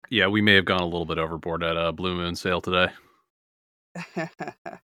Yeah, we may have gone a little bit overboard at a Blue Moon sale today.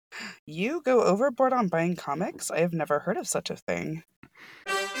 You go overboard on buying comics? I have never heard of such a thing.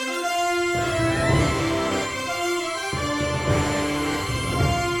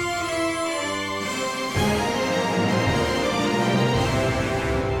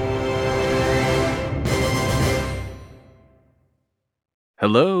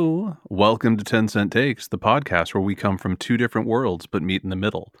 Hello, welcome to 10 Cent Takes, the podcast where we come from two different worlds but meet in the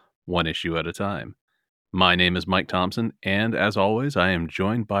middle, one issue at a time. My name is Mike Thompson, and as always, I am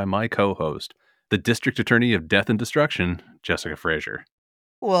joined by my co-host, the District Attorney of Death and Destruction, Jessica Frazier.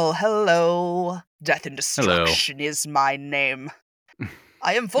 Well, hello. Death and Hello. Destruction is my name.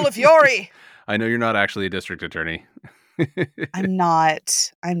 I am full of fury. I know you're not actually a district attorney. I'm not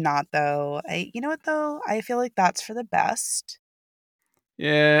though. You know what though? I feel like that's for the best.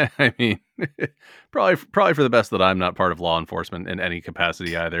 Yeah, I mean, probably for the best that I'm not part of law enforcement in any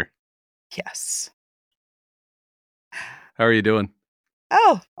capacity either. Yes. How are you doing?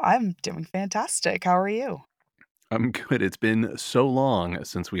 Oh, I'm doing fantastic. How are you? I'm good. It's been so long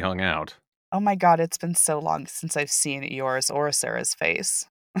since we hung out. Oh my god, it's been so long since I've seen yours or Sarah's face.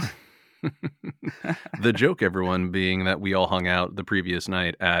 The joke, everyone, being that we all hung out the previous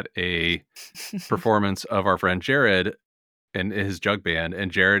night at a performance of our friend Jared and his jug band,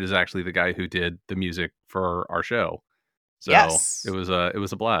 and Jared is actually the guy who did the music for our show. So Yes. it was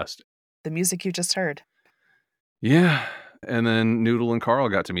a blast. The music you just heard. Yeah, and then Noodle and Carl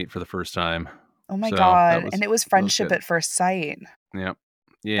got to meet for the first time. Oh my So god, and it was friendship good. at first sight. Yep.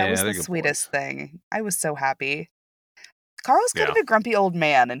 Yeah, That was they're the good sweetest boys. thing. I was so happy. Carl's kind Yeah. of a grumpy old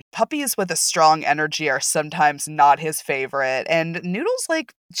man, and puppies with a strong energy are sometimes not his favorite. And Noodle's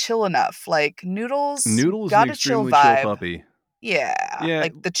like chill enough. Like Noodle's Noodle is an got a chill extremely chill vibe. puppy. Yeah, Yeah,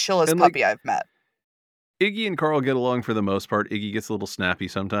 like the chillest and like puppy I've met. Iggy and Carl get along for the most part. Iggy gets a little snappy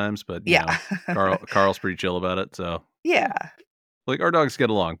sometimes, but you Yeah. know, Carl's pretty chill about it. So Yeah. like our dogs get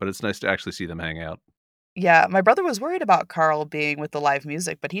along, but it's nice to actually see them hang out. Yeah, my brother was worried about Carl being with the live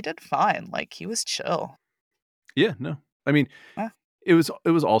music, but he did fine. Like he was chill. Yeah, no, I mean, Uh, it was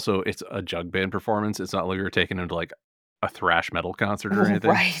also it's a jug band performance. It's not like we were taking him to like a thrash metal concert or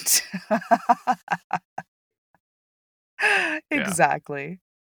anything. Right. Yeah. Exactly.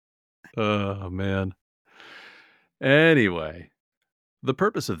 Oh man. Anyway, the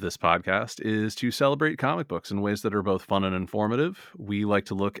purpose of this podcast is to celebrate comic books in ways that are both fun and informative. We like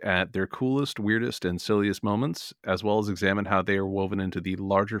to look at their coolest, weirdest, and silliest moments, as well as examine how they are woven into the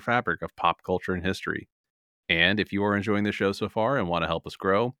larger fabric of pop culture and history. And if you are enjoying the show so far and want to help us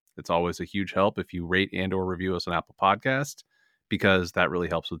grow, it's always a huge help if you rate and or review us on Apple Podcasts, because that really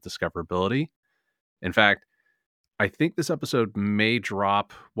helps with discoverability. In fact, I think this episode may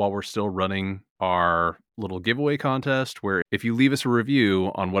drop while we're still running our little giveaway contest, where if you leave us a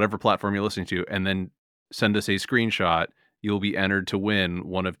review on whatever platform you're listening to and then send us a screenshot, you'll be entered to win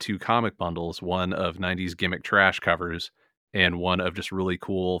one of two comic bundles, one of 90s gimmick trash covers and one of just really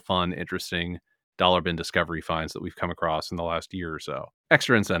cool, fun, interesting dollar bin discovery finds that we've come across in the last year or so.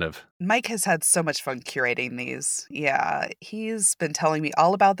 Extra incentive. Mike has had so much fun curating these. Yeah, he's been telling me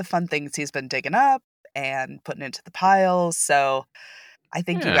all about the fun things he's been digging up and putting into the piles. So I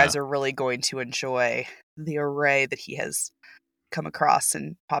think you Yeah. guys are really going to enjoy the array that he has come across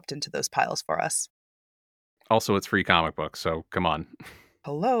and popped into those piles for us. Also, it's free comic books, so come on.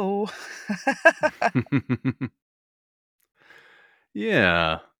 Hello.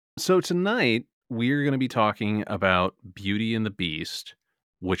 Yeah. So tonight we're going to be talking about Beauty and the Beast,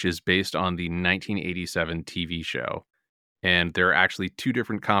 which is based on the 1987 TV show. And there are actually two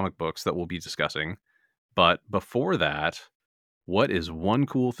different comic books that we'll be discussing. But before that, what is one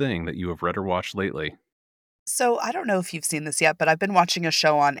cool thing that you have read or watched lately? So I don't know if you've seen this yet, but I've been watching a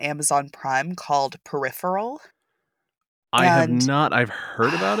show on Amazon Prime called Peripheral. I have And not. I've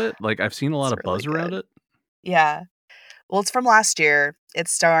heard about it. Like, I've seen a lot it's of really buzz around good. it. Yeah. Well, it's from last year.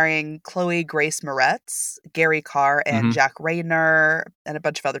 It's starring Chloe Grace Moretz, Gary Carr, and Hmm. Jack Rayner, and a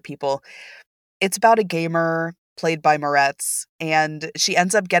bunch of other people. It's about a gamer played by Moretz, and she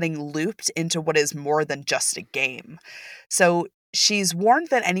ends up getting looped into what is more than just a game. So she's warned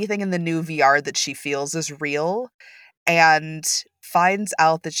that anything in the new VR that she feels is real, and finds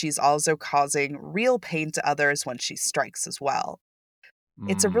out that she's also causing real pain to others when she strikes as well.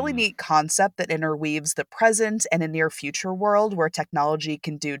 It's a really Mm, neat concept that interweaves the present and a near future world where technology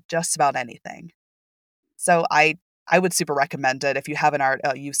can do just about anything. So I would super recommend it if you haven't already.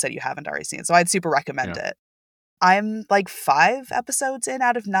 Oh, you said you haven't already seen it, so I'd super recommend yeah. it. I'm like 5 episodes in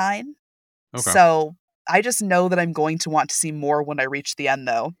out of 9, Okay. so I just know that I'm going to want to see more when I reach the end,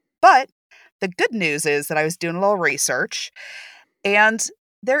 though. But the good news is that I was doing a little research, and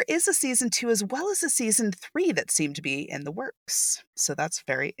there is a season 2 as well as a season 3 that seem to be in the works. So that's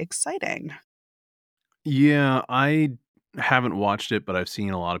very exciting. Yeah, I haven't watched it, but I've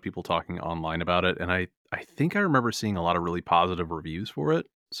seen a lot of people talking online about it, and I think I remember seeing a lot of really positive reviews for it.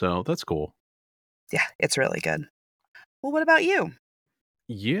 So that's cool. Yeah, it's really good. Well, what about you?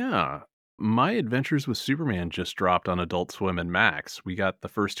 Yeah. My Adventures with Superman just dropped on Adult Swim and Max. We got the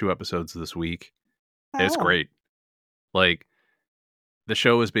first 2 episodes this week. It's Oh, great. Like, the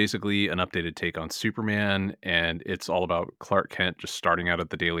show is basically an updated take on Superman, and it's all about Clark Kent just starting out at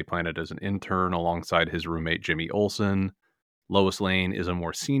the Daily Planet as an intern alongside his roommate Jimmy Olsen. Lois Lane is a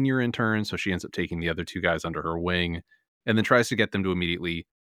more senior intern, so she ends up taking the other 2 guys under her wing, and then tries to get them to immediately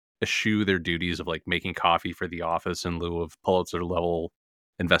eschew their duties of, like, making coffee for the office in lieu of Pulitzer-level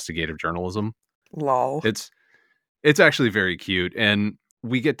investigative journalism. lol. It's it's actually very cute, and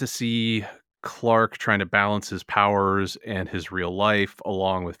we get to see Clark trying to balance his powers and his real life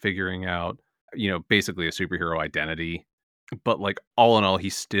along with figuring out, basically a superhero identity. But, like, all in all,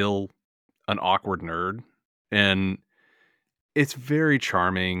 he's still an awkward nerd, and it's very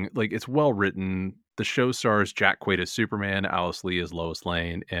charming. Like, it's well written. The show stars Jack Quaid as Superman, Alice Lee as Lois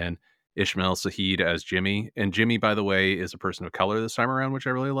Lane, and Ishmael Saheed as Jimmy. And Jimmy, by the way, is a person of color this time around, which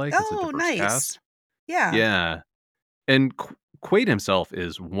I really like. It's a Oh, diverse nice. cast. Yeah. Yeah. And Quaid himself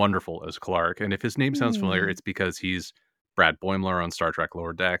is wonderful as Clark. And if his name sounds familiar, Hmm. it's because he's Brad Boimler on Star Trek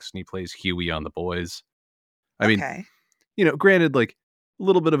Lower Decks, and he plays Huey on The Boys. I mean, Okay. granted, like, a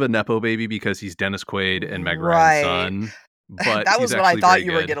little bit of a Nepo baby because he's Dennis Quaid and Meg Ryan's Right. son, but That he's was what I actually thought very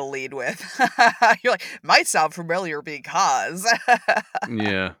you were good. gonna lead with. You're like, "Might sound familiar because"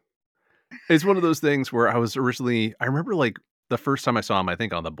 Yeah. It's one of those things where I remember, like, the first time I saw him, I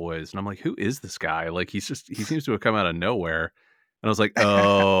think on The Boys, and I'm like, "Who is this guy?" Like, he seems to have come out of nowhere, and I was like,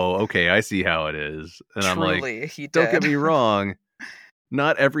 "Oh, okay, I see how it is." And I'm like, Truly, he "Don't get did. me wrong,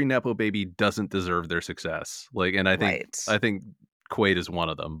 not every nepo baby doesn't deserve their success." Like, and Right. I think Quaid is one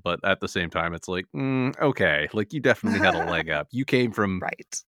of them, but at the same time, it's like, okay, like, you definitely had a leg up.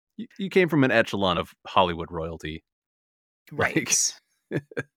 Right. You came from an echelon of Hollywood royalty. Like, Right.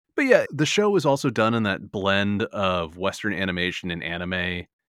 but yeah, the show is also done in that blend of Western animation and anime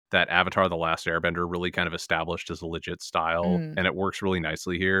that Avatar: The Last Airbender really kind of established as a legit style, Mm. and it works really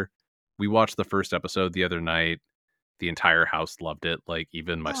nicely here. We watched the first episode the other night. The entire house loved it. Like,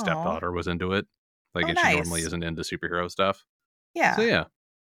 even my Aw. stepdaughter was into it. Like, Oh, and she normally nice. isn't into superhero stuff. So Yeah. yeah.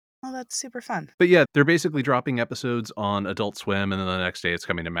 Oh, that's super fun. But yeah, they're basically dropping episodes on Adult Swim, and then the next day it's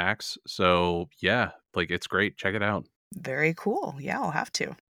coming to Max. So yeah, like, it's great. Check it out. Very cool. Yeah, I'll have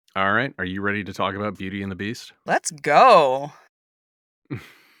to. All right. Are you ready to talk about Beauty and the Beast? Let's go.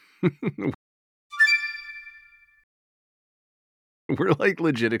 We're, like,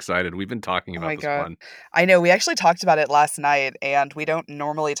 legit excited. We've been talking Oh about my this god. one. I know, we actually talked about it last night, and we don't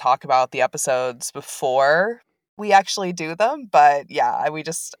normally talk about the episodes before we actually do them, but yeah,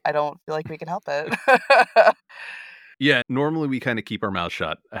 I don't feel like we can help it. Yeah, normally we kinda keep our mouths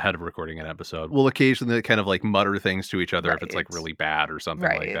shut ahead of recording an episode. We'll occasionally kind of, like, mutter things to each other if it's, like, Right. really bad or something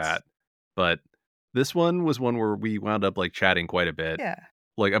like Right. that. But this one was one where we wound up, like, chatting quite a bit, Yeah.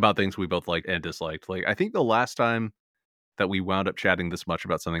 like, about things we both liked and disliked. Like, I think the last time that we wound up chatting this much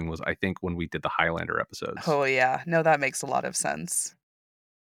about something was, I think, when we did the Highlander episodes. Oh, yeah. No, that makes a lot of sense.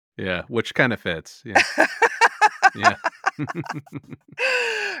 Yeah, which kinda fits. Yeah. Yeah.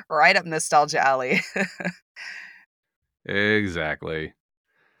 Right up nostalgia alley. Exactly.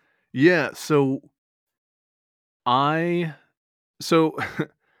 Yeah, I so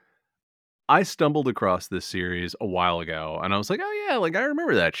I stumbled across this series a while ago, and I was like, "Oh, yeah, like, I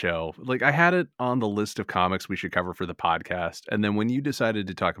remember that show." Like, I had it on the list of comics we should cover for the podcast, and then when you decided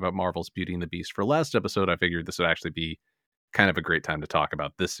to talk about Marvel's Beauty and the Beast for last episode, I figured this would actually be kind of a great time to talk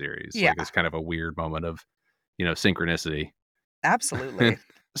about this series. Yeah, Like, it's kind of a weird moment of, synchronicity. absolutely.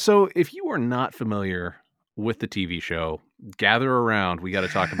 So, if you are not familiar with the TV show, gather around, we gotta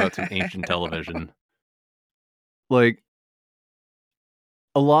talk about some ancient television. Like,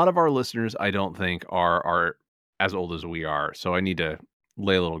 a lot of our listeners, I don't think are as old as we are, so I need to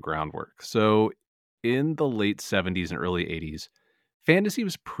lay a little groundwork. So, in the late 70s and early 80s, fantasy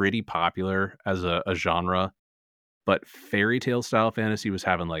was pretty popular as a genre, but fairy tale style fantasy was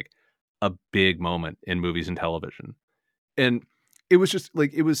having, like, a big moment in movies and television. And it was just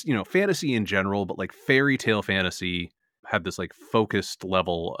like it was, fantasy in general, but, like, fairy tale fantasy had this, like, focused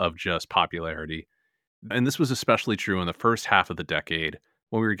level of just popularity. And this was especially true in the first half of the decade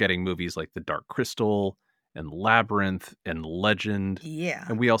when we were getting movies like The Dark Crystal and Labyrinth and Legend. Yeah.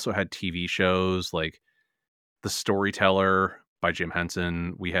 And we also had TV shows like The Storyteller by Jim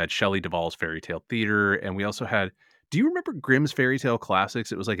Henson. We had Shelley Duvall's Fairy Tale Theater. And we also had Do you remember Grimm's Fairy Tale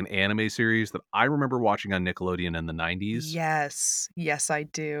Classics? It was like an anime series that I remember watching on Nickelodeon in the 90s. Yes. Yes, I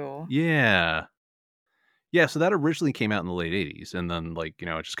do. Yeah. Yeah, so that originally came out in the late 80s, and then, like,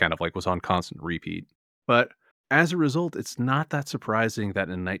 it just kind of, like, was on constant repeat. But as a result, it's not that surprising that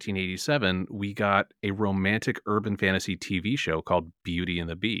in 1987, we got a romantic urban fantasy TV show called Beauty and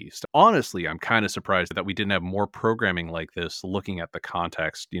the Beast. Honestly, I'm kind of surprised that we didn't have more programming like this looking at the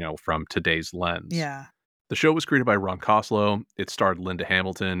context, from today's lens. Yeah. The show was created by Ron Koslow. It starred Linda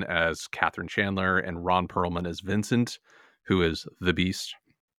Hamilton as Katherine Chandler and Ron Perlman as Vincent, who is the Beast.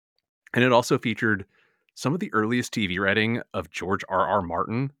 And it also featured some of the earliest TV writing of George R.R.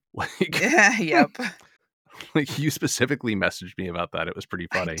 Martin. Yep. Like you specifically messaged me about that. It was pretty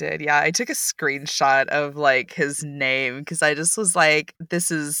I funny. did. Yeah, I took a screenshot of like his name because I just was like, this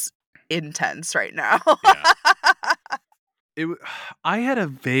is intense right now. Yeah. I had a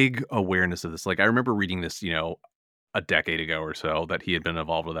vague awareness of this. Like I remember reading this, a decade ago or so that he had been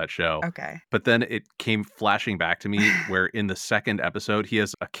involved with that show. Okay. But then it came flashing back to me where in the second episode he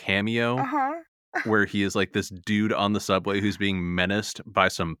has a cameo Uh-huh. where he is like this dude on the subway who's being menaced by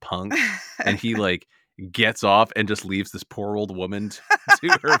some punks, and he like gets off and just leaves this poor old woman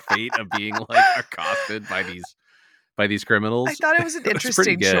to her fate of being like accosted by these criminals. I thought it was an It was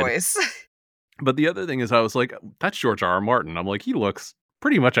pretty interesting good. choice. But the other thing is, I was like, that's George R.R. Martin. I'm like, he looks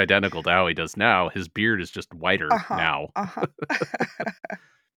pretty much identical to how he does now. His beard is just whiter now. Uh-huh. I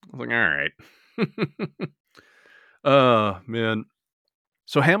was like, all right. Oh, man.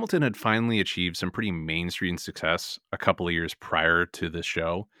 So Hamilton had finally achieved some pretty mainstream success a couple of years prior to this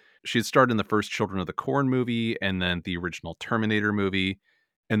show. She had starred in the first Children of the Corn movie and then the original Terminator movie.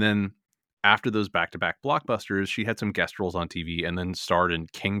 And then after those back-to-back blockbusters, she had some guest roles on TV and then starred in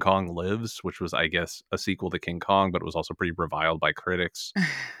King Kong Lives, which was, I guess, a sequel to King Kong, but it was also pretty reviled by critics.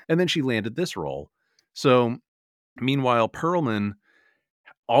 And then she landed this role. So meanwhile, Perlman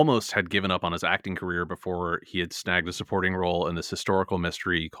almost had given up on his acting career before he had snagged a supporting role in this historical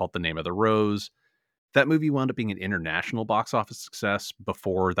mystery called The Name of the Rose. That movie wound up being an international box office success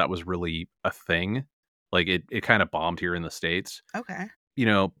before that was really a thing. Like it kind of bombed here in the States. Okay.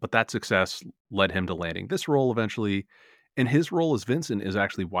 But that success led him to landing this role eventually. And his role as Vincent is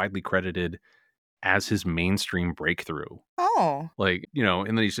actually widely credited as his mainstream breakthrough. Oh.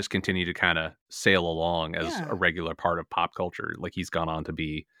 And then he's just continued to kind of sail along as Yeah. a regular part of pop culture. Like he's gone on to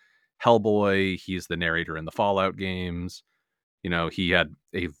be Hellboy. He's the narrator in the Fallout games. He had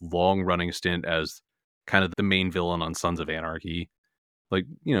a long running stint as kind of the main villain on Sons of Anarchy.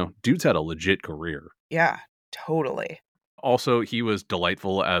 Dude's had a legit career. Yeah, totally. Also, he was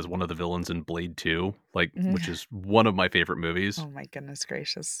delightful as one of the villains in Blade 2, which is one of my favorite movies. Oh my goodness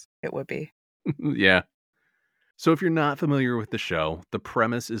gracious. It would be. Yeah. So if you're not familiar with the show, the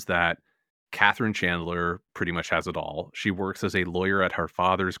premise is that Katherine Chandler pretty much has it all. She works as a lawyer at her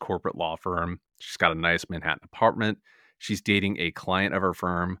father's corporate law firm. She's got a nice Manhattan apartment. She's dating a client of her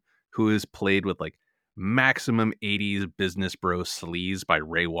firm who is played with like maximum 80s business bro sleaze by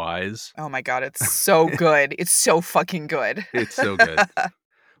Ray Wise. Oh my God, it's so good. It's so fucking good. It's so good.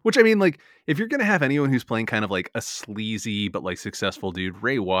 Which, I mean, like, if you're going to have anyone who's playing kind of like a sleazy but like successful dude,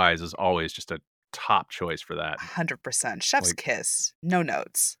 Ray Wise is always just a top choice for that. 100%. Chef's kiss. No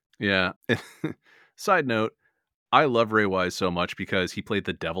notes. Yeah. Side note, I love Ray Wise so much because he played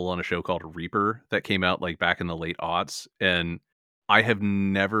the devil on a show called Reaper that came out like back in the late aughts. And I have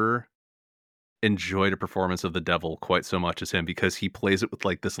never enjoyed a performance of the devil quite so much as him because he plays it with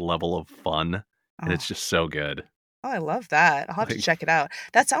like this level of fun. And it's just so good. Oh, I love that. I'll have to check it out.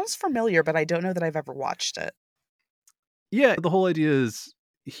 That sounds familiar, but I don't know that I've ever watched it. Yeah, the whole idea is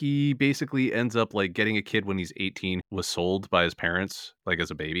he basically ends up like getting a kid when he's 18, was sold by his parents, like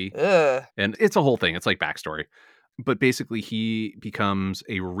as a baby. Ugh. And it's a whole thing. It's like backstory. But basically he becomes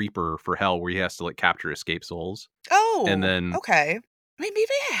a reaper for hell where he has to like capture escape souls. Oh, And then okay. I mean,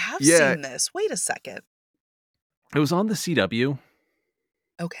 maybe I have seen this. Wait a second. It was on the CW.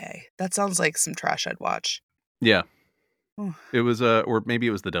 Okay. That sounds like some trash I'd watch. Yeah. It was or maybe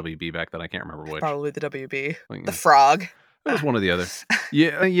it was the WB back then. I can't remember which. Probably the WB. The Frog. It was one or the other.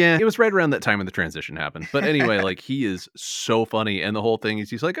 Yeah. It was right around that time when the transition happened. But anyway, like he is so funny. And the whole thing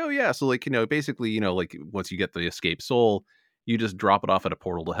is he's like, oh yeah. So like, basically, like once you get the escape soul, you just drop it off at a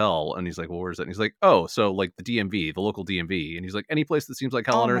portal to hell. And he's like, well, where's that? And he's like, oh, so like the DMV, the local DMV. And he's like, any place that seems like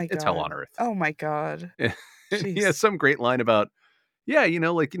hell on earth, it's hell on earth. Oh my God. He has some great line about, yeah,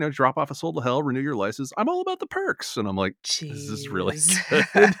 drop off a soul to hell, renew your license. I'm all about the perks. And I'm like, this is really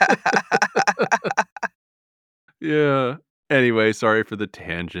good. Yeah. Anyway, sorry for the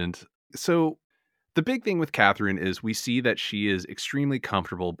tangent. So The big thing with Catherine is we see that she is extremely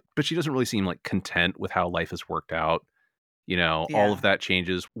comfortable, but she doesn't really seem like content with how life has worked out. All of Yeah. that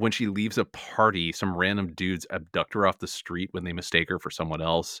changes when she leaves a party. Some random dudes abduct her off the street when they mistake her for someone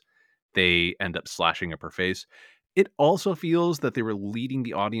else. They end up slashing up her face. It also feels that they were leading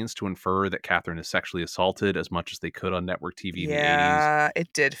the audience to infer that Catherine is sexually assaulted as much as they could on network TV in the 80s. Yeah,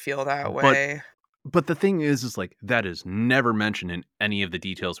 it did feel that But way. but the thing is like that is never mentioned in any of the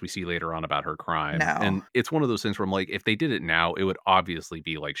details we see later on about her crime. No. And it's one of those things where I'm like, if they did it now, it would obviously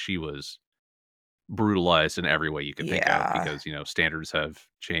be like she was brutalized in every way you could think of Yeah. because, standards have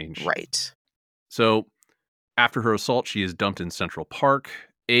changed. Right. So after her assault, she is dumped in Central Park.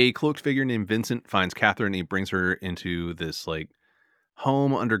 A cloaked figure named Vincent finds Catherine and he brings her into this like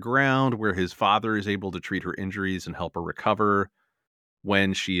home underground where his father is able to treat her injuries and help her recover.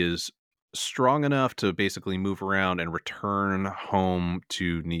 When she is strong enough to basically move around and return home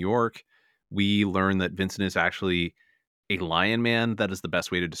to New York, we learn that Vincent is actually a lion man. That is the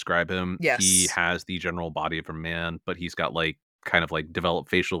best way to describe him. He Yes. has the general body of a man, but he's got like kind of like developed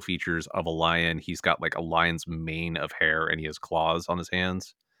facial features of a lion. He's got like a lion's mane of hair and he has claws on his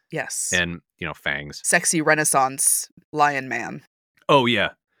hands Yes. and, fangs. Sexy Renaissance lion man. Oh, yeah.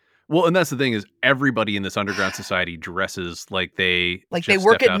 Well, and that's the thing is everybody in this underground society dresses like they Like they just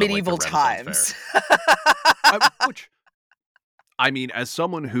work stepped at out of like the medieval Renaissance fair. times. Which, I mean, as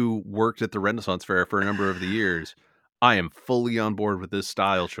someone who worked at the Renaissance fair for a number of the years, I am fully on board with this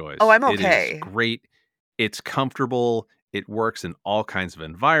style Oh, choice. I'm It is okay. great. It's comfortable. It works in all kinds of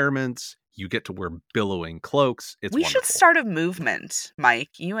environments. You get to wear billowing cloaks. It's We should wonderful. start a movement, Mike.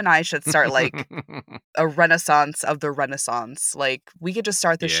 You and I should start like a renaissance of the Renaissance. Like we could just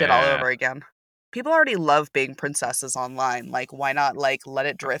start this shit all Yeah. over again. People already love being princesses online. Like why not like let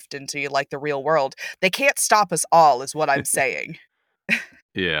it drift into like the real world? They can't stop us all is what I'm saying.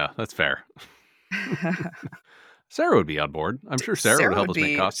 Yeah, that's fair. Sarah would be on board. I'm sure Sarah would Sarah help would us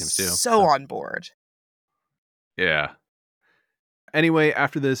make be costumes too. so on board. Yeah. Anyway,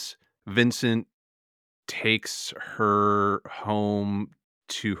 after this, Vincent takes her home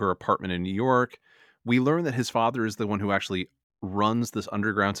to her apartment in New York. We learn that his father is the one who actually runs this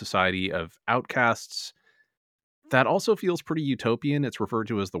underground society of outcasts. That also feels pretty utopian. It's referred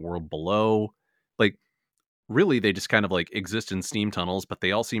to as the world below. Like, really, they just kind of like exist in steam tunnels, but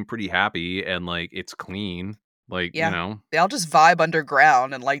they all seem pretty happy and like it's clean. Like, Yeah. They all just vibe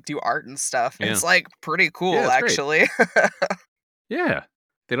underground and like do art and stuff. yeah. It's like pretty Yeah, cool it's great. actually. Yeah.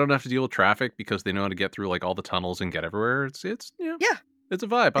 They don't have to deal with traffic because they know how to get through like all the tunnels and get everywhere. It's Yeah. it's a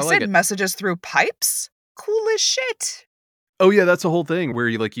vibe. I They like send it. messages through pipes? Cool as shit. Oh yeah, that's the whole thing where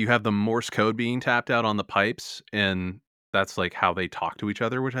you have the Morse code being tapped out on the pipes, and that's like how they talk to each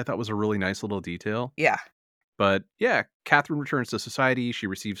other, which I thought was a really nice little detail. Yeah. But yeah, Catherine returns to society. She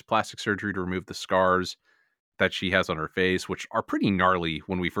receives plastic surgery to remove the scars that she has on her face, which are pretty gnarly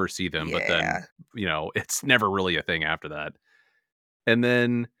when we first see them, but then, Yeah. it's never really a thing after that. And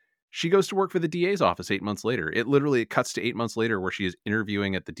then she goes to work for the DA's office 8 months later. It cuts to 8 months later where she is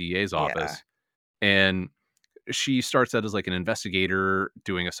interviewing at the DA's Yeah. office. And she starts out as like an investigator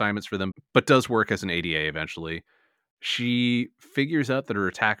doing assignments for them, but does work as an ADA eventually. She figures out that her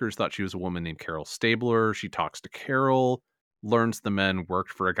attackers thought she was a woman named Carol Stabler. She talks to Carol, learns the men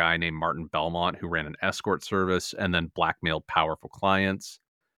worked for a guy named Martin Belmont who ran an escort service and then blackmailed powerful clients.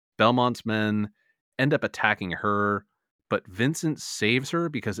 Belmont's men end up attacking her, but Vincent saves her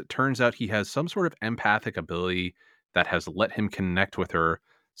because it turns out he has some sort of empathic ability that has let him connect with her.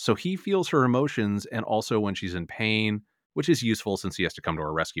 So he feels her emotions and also when she's in pain, which is useful since he has to come to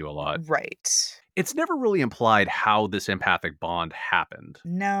her rescue a lot. Right. It's never really implied how this empathic bond happened.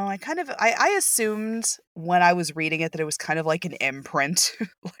 No, I assumed when I was reading it that it was kind of like an imprint.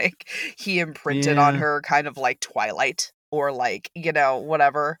 Like he imprinted on Yeah. her kind of like Twilight or like,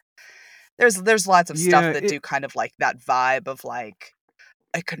 whatever. There's lots of stuff Yeah, that do kind of like that vibe of like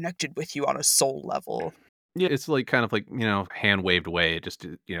I connected with you on a soul level. it's like kind of like, hand waved away. It just,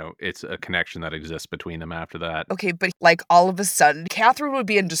 it's a connection that exists between them after that. Okay, but like all of a sudden, Catherine would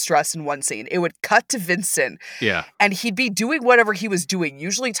be in distress in one scene. It would cut to Vincent Yeah. and he'd be doing whatever he was doing,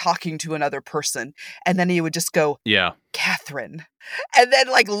 usually talking to another person. And then he would just go, Yeah. Catherine. And then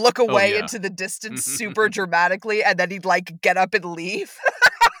like look away yeah. into the distance super dramatically. And then he'd like get up and leave.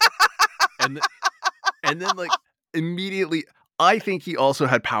 And then like immediately, I think he also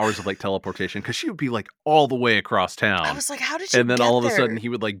had powers of like teleportation because she would be like all the way across town. I was like, how did she And then get all of a there? sudden he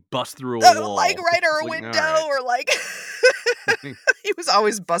would like bust through a wall. Like right or a It's like, window all right. or like he was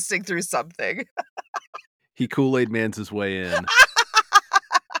always busting through something. He Kool-Aid Man's his way in.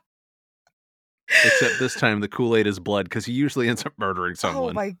 Except this time the Kool-Aid is blood because he usually ends up murdering Oh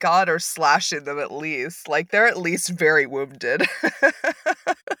someone. my god, or slashing them at least. Like, they're at least very wounded.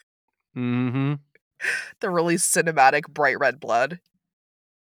 Mhm. The really cinematic bright red blood.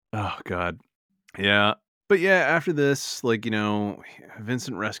 Oh, God. Yeah. But yeah, after this, like,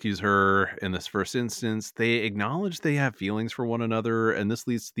 Vincent rescues her in this first instance. They acknowledge they have feelings for one another, and this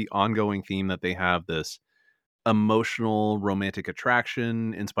leads to the ongoing theme that they have this emotional romantic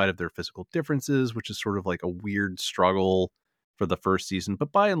attraction in spite of their physical differences, which is sort of like a weird struggle for the first season.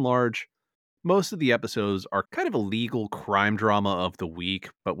 But by and large, most of the episodes are kind of a legal crime drama of the week,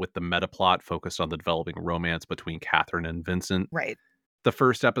 but with the meta plot focused on the developing romance between Catherine and Vincent. Right. The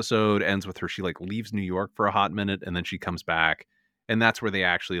first episode ends with her, she like leaves New York for a hot minute and then she comes back. And that's where they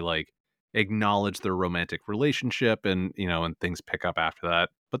actually like acknowledge their romantic relationship and things pick up after that.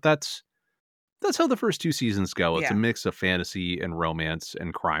 But that's how the first two seasons go. It's a Yeah. mix of fantasy and romance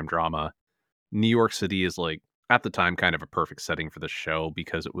and crime drama. New York City is like at the time kind of a perfect setting for the show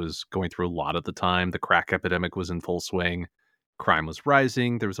because it was going through a lot at the time. The crack epidemic was in full swing. Crime was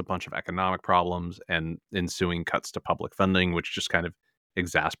rising. There was a bunch of economic problems and ensuing cuts to public funding, which just kind of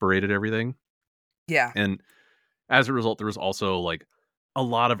exasperated everything. Yeah. And as a result, there was also like a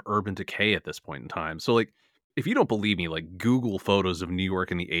lot of urban decay at this point in time. So like if you don't believe me, like Google photos of New York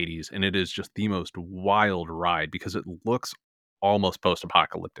in the 80s and it is just the most wild ride because it looks almost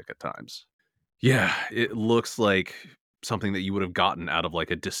post-apocalyptic at times. Yeah, it looks like something that you would have gotten out of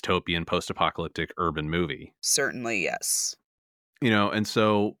like a dystopian post-apocalyptic urban movie. Certainly, yes. And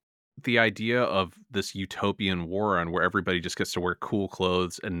so the idea of this utopian war on where everybody just gets to wear cool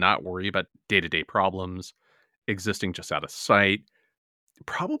clothes and not worry about day-to-day problems existing just out of sight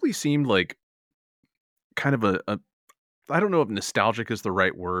probably seemed like kind of a I don't know if nostalgic is the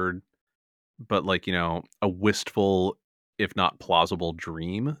right word, but like, a wistful, if not plausible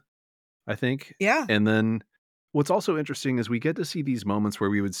dream, I think. Yeah. And then what's also interesting is we get to see these moments where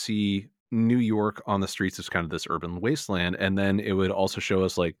we would see New York on the streets as kind of this urban wasteland. And then it would also show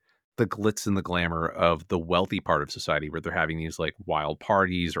us like the glitz and the glamour of the wealthy part of society where they're having these like wild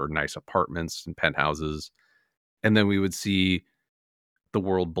parties or nice apartments and penthouses. And then we would see the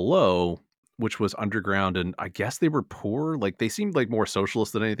world below, which was underground. And I guess they were poor. Like they seemed like more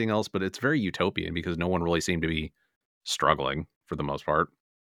socialist than anything else, but it's very utopian because no one really seemed to be struggling for the most part.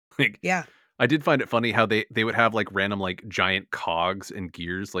 Like Yeah. I did find it funny how they would have, like, random, like, giant cogs and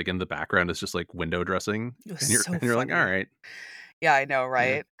gears, like, in the background is just, like, window dressing, It was and you're so and you're like, funny. "Alright." Yeah, I know, Yeah.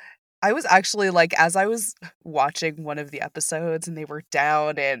 right? I was actually like, as I was watching one of the episodes and they were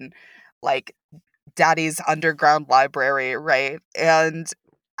down in like daddy's underground library, right? And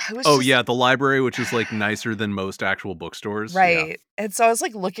I was Oh, just yeah, the library, which is, like, nicer than most actual bookstores, yeah. right. And so I was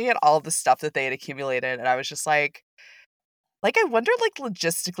like looking at all the stuff that they had accumulated and I was just like I wonder like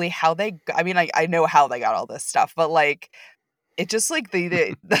logistically how I mean I know how they got all this stuff, but like it just like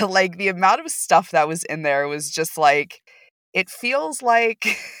the like the amount of stuff that was in there was just like it feels like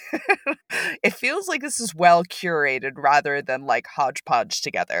it feels like this is well curated rather than like hodgepodge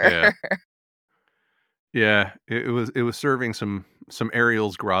together. Yeah. Yeah, it was serving some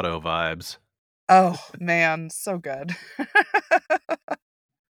Ariel's Grotto vibes. Oh, man, so good.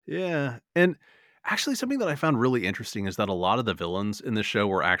 Yeah, and actually something that I found really interesting is that a lot of the villains in the show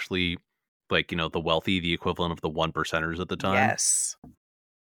were actually, like, the wealthy, the equivalent of the one percenters at the time. Yes.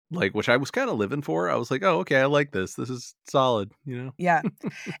 Like, which I was kinda living for. I was like, "Oh, okay, I like this. This is solid," you know? Yeah,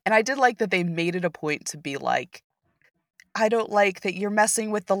 and I did like that they made it a point to be like, "I don't like that you're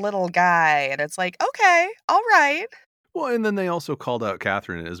messing with the little guy," and it's like, "Okay, alright." Well, and then they also called out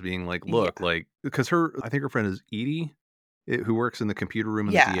Catherine as being like, "Look," Yeah, like because I think her friend is Edie, who works in the computer room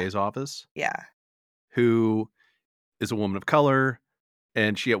in the yeah, DA's office, yeah, who is a woman of color,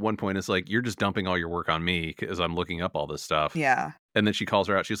 and she at one point is like, "You're just dumping all your work on me because 'cause I'm looking up all this stuff." yeah, And then she calls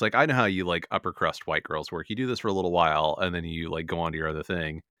her out. She's like, "I know how you like upper crust white girls work. You do this for a little while, and then you like go on to your other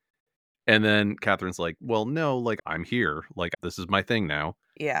thing." And then Catherine's like, "Well, no, like I'm here. Like this is my thing now."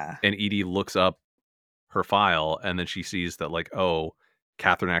 yeah, And Edie looks up her file and then she sees that like, oh,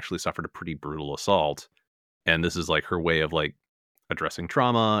 Catherine actually suffered a pretty brutal assault. And this is like her way of like addressing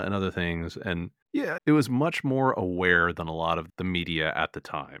trauma and other things. And yeah, it was much more aware than a lot of the media at the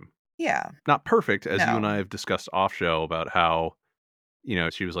time. yeah, Not perfect, as you and I no. have discussed off show about how,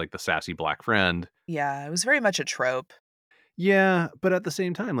 she was like the sassy black friend. Yeah, it was very much a trope. Yeah, but at the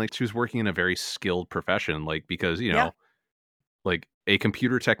same time, like she was working in a very skilled profession, like because, Yeah, like a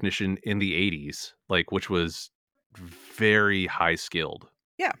computer technician in the 80s, like which was very high skilled.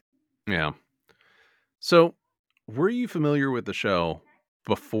 yeah. Yeah. So, were you familiar with the show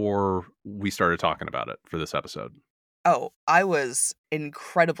before we started talking about it for this episode? Oh, I was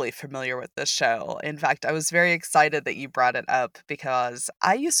incredibly familiar with this show. In fact, I was very excited that you brought it up because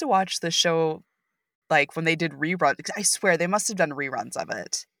I used to watch this show, like, when they did reruns. I swear they must have done reruns of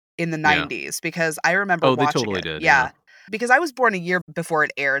it in the Yeah. 90s because I remember Oh, they watching totally it. did, yeah. Yeah. Because I was born a year before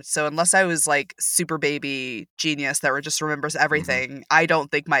it aired, so unless I was, like, super baby genius that just remembers Mhm. everything, I don't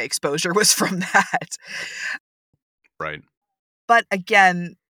think my exposure was from that. Right. But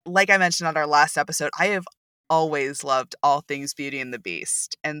again, like I mentioned on our last episode, I have always loved all things Beauty and the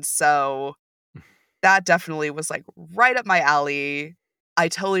Beast, and so that definitely was, like, right up my alley. I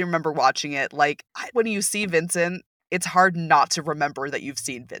totally remember watching it, like, when you see Vincent, it's hard not to remember that you've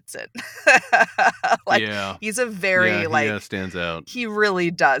seen Vincent. Like, Yeah. he's a Yeah, very, he, like stands out. he really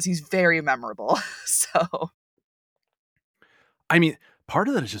does, he's very memorable, so I mean, part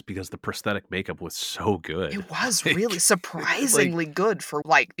of that is just because the prosthetic makeup was so good. it was really Like, surprisingly good for,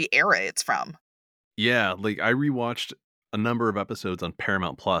 like, the era it's from. yeah, like, I rewatched a number of episodes on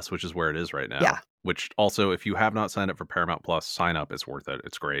Paramount Plus, which is where it is right Yeah, now, which also, if you have not signed up for Paramount Plus, sign up, it's worth it,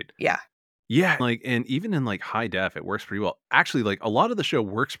 it's great. yeah, Yeah, like, and even in, like, high def, it works pretty well. Actually, like, a lot of the show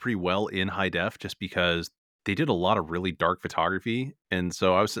works pretty well in high def just because they did a lot of really dark photography, and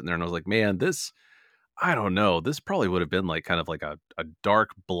so I was sitting there and I was like, "Man, this I don't know, this probably would have been, like, kind of like a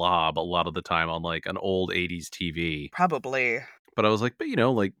dark blob a lot of the time on, like, an old '80s TV." probably. But I was like, "But,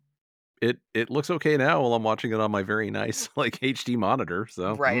 like, it looks okay now while I'm watching it on my very nice, like, HD monitor,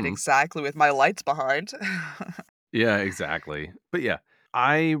 so, Right, exactly, with my lights behind. Yeah, exactly. But yeah,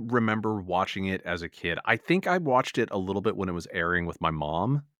 I remember watching it as a kid. I think I watched it a little bit when it was airing with my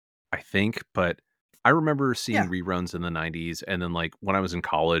mom, I think, but I remember seeing Yeah, reruns in the '90s, and then, like, when I was in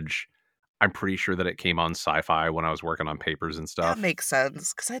college, I'm pretty sure that it came on Sci-Fi when I was working on papers and that stuff. makes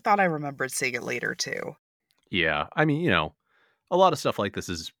sense because I thought I remembered seeing it later too. Yeah, I mean, a lot of stuff like this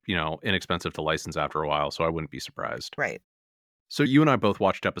is, inexpensive to license after a while, so I wouldn't be surprised. Right. So you and I both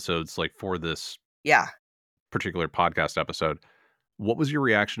watched episodes, like, for this Yeah. particular podcast episode. What was your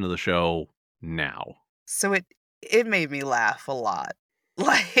reaction to the show now? So it made me laugh a lot.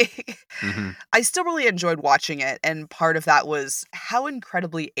 Like, Mhm. I still really enjoyed watching it, and part of that was how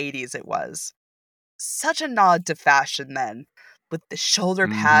incredibly 80s it was. Such a nod to fashion then, with the shoulder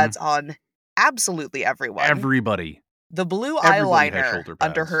Mhm. pads on absolutely everyone. Everybody. The blue Everybody has eyeliner shoulder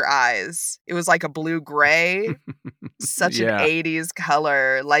under pads. her eyes. It was like a blue-gray, such an Yeah. 80s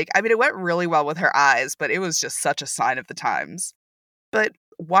color. Like, I mean, it went really well with her eyes, but it was just such a sign of the times. But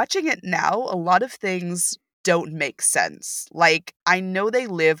watching it now, a lot of things don't make sense. Like, I know they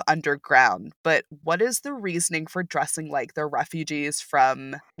live underground, but what is the reasoning for dressing like they're refugees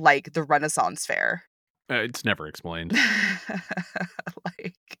from, like, the Renaissance fair? It's never explained.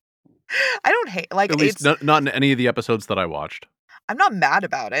 Like, I don't hate like, At least it's not in any of the episodes that I watched. I'm not mad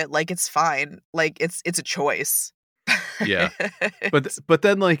about it, like, it's fine. Like, it's a choice. Yeah. But It's but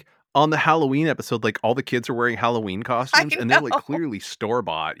then, like, on the Halloween episode, like, all the kids are wearing Halloween I costumes, and they're, like, know. clearly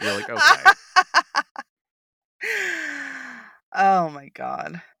store-bought. You're like, "Okay." Oh my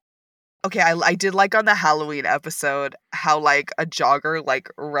god. Okay, I did like on the Halloween episode how, like, a jogger, like,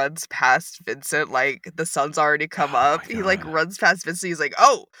 runs past Vincent, like, the sun's already come Oh up. my He, like, god. runs past Vincent, he's like,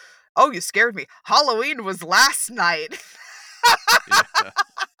 "Oh, oh, you scared me. Halloween was last night." Yeah.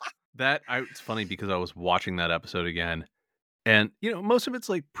 It's funny because I was watching that episode again, and, most of it's,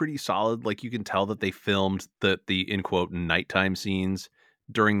 like, pretty solid, like, you can tell that they filmed the, in quote, "nighttime scenes"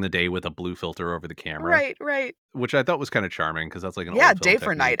 during the day with a blue filter over the camera, Right, right. which I thought was kinda charming because that's, like, an Yeah, old film day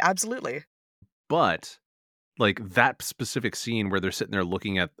for night, technique. absolutely. But, like, that specific scene where they're sitting there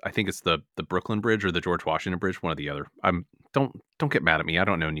looking at, I think it's the Brooklyn Bridge or the George Washington Bridge, one or the other. Don't get mad at me, I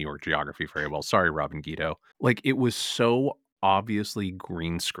don't know New York geography very well, sorry, Robin Guido. Like, it was so obviously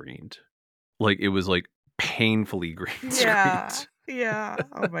green screened. Like, it was, like, painfully green Yeah, screened. yeah.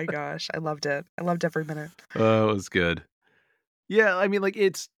 Oh my gosh, I loved it. I loved every minute. Oh, it was good. Yeah, I mean, like,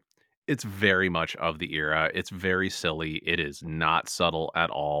 it's very much of the era, it's very silly, it is not subtle at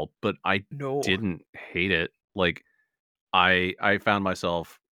all, but I No. didn't hate it. Like, I found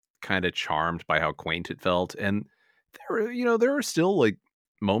myself kinda charmed by how quaint it felt, and there are still, like,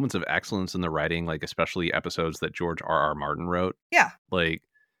 moments of excellence in the writing, like, especially episodes that George R. R. Martin wrote. Yeah, Like,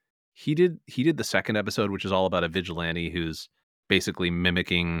 he did the 2nd episode, which is all about a vigilante who's basically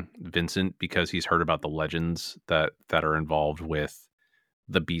mimicking Vincent because he's heard about the legends that are involved with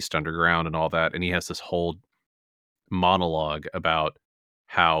the Beast Underground and all that, and he has this whole monologue about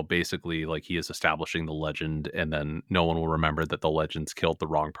how basically, like, he is establishing the legend, and then no one will remember that the legends killed the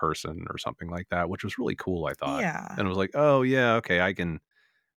wrong person or something like that, which was really cool, I thought. yeah, And it was like, "Oh, yeah, okay, I can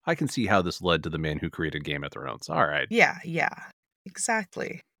see how this led to the man who created Game of Thrones. Alright." yeah, yeah.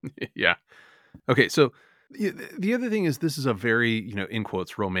 Exactly. Yeah. Okay, so The other thing is this is a very, in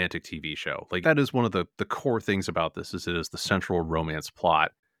quotes, romantic TV show. Like that is one of the core things about this is it is the central romance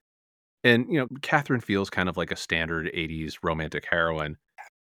plot. And, Catherine feels kind of like a standard 80s romantic heroine.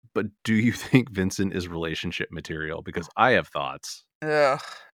 But do you think Vincent is relationship material? Because I have thoughts. Ugh.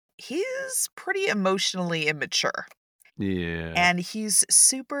 He's pretty emotionally immature. Yeah. And he's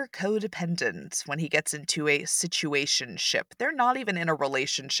super codependent when he gets into a situationship. They're not even in a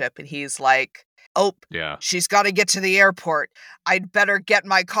relationship, and he's like, "Oh, Yeah. she's got to get to the airport. I'd better get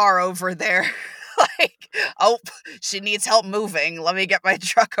my car over there." Like, "Oh, she needs help moving. Let me get my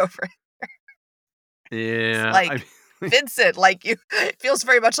truck over." It's Yeah. like, Vincent, like you, it feels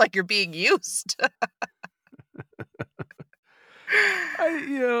very much like you're being used.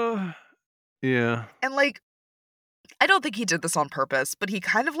 Yeah. Yeah. And like, I don't think he did this on purpose, but he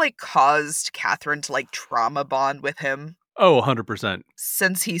kind of like caused Catherine to like trauma bond with him Oh, 100%.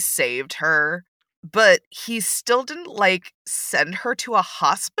 since he saved her. But he still didn't like send her to a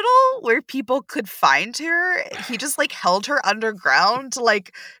hospital where people could find her. He just like held her underground to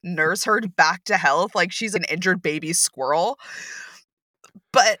like nurse her back to health like she's an injured baby squirrel.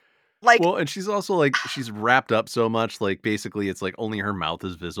 But like, Well, and she's also like she's wrapped up so much, like basically it's like only her mouth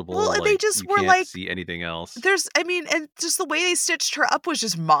is well, visible. and they Like just you were can't like, see anything else. and just the way they stitched her up was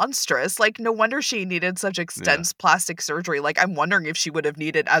just monstrous. Like, no wonder she needed such Yeah. extensive plastic surgery. Like, I'm wondering if she would have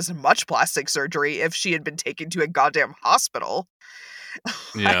needed as much plastic surgery if she had been taken to a goddamn hospital.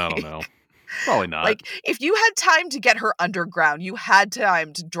 Yeah, I don't Like, know. Probably not. like, if you had time to get her underground, you had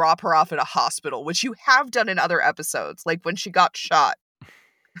time to drop her off at a hospital, which you have done in other episodes, like when she got shot.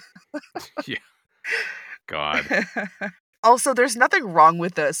 Yeah. God. Also, there's nothing wrong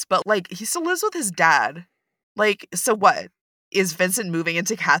with this, but like, he still lives with his dad. Like, so what? Is Vincent moving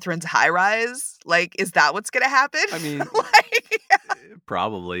into Catherine's high rise? Like, is that what's gonna happen? I mean, Like,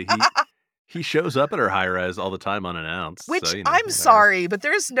 probably. He shows up at her high res all the time unannounced, so which I'm whatever. sorry, but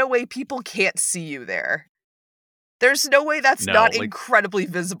there's no way people can't see you there. There's no way that's No, not like incredibly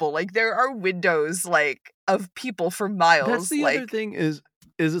visible. Like, there are windows, like, of people for that's miles. the other Like, thing is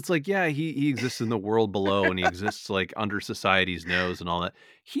it's like, yeah, he exists in the world below and he exists like under society's nose and all that.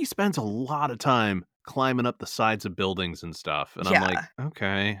 He spends a lot of time climbing up the sides of buildings and stuff. And I'm like, yeah,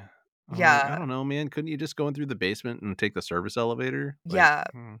 okay. I'm like, I yeah, don't know, man. Couldn't you just go in through the basement and take the service elevator? Like, yeah.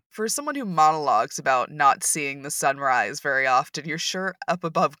 For someone who monologues about not seeing the sunrise very often, you're sure up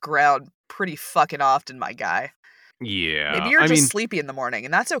above ground pretty fucking often, my guy. Maybe yeah. you're just sleepy in the morning,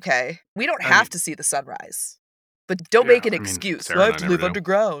 and that's okay. We don't I mean, have to see the sunrise. But don't yeah, make an I mean, excuse. Sarah I and have I to never live do.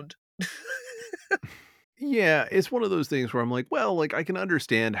 underground. Yeah, it's one of those things where I'm like, well, like I can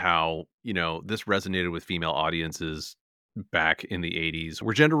understand how, this resonated with female audiences back in the 80s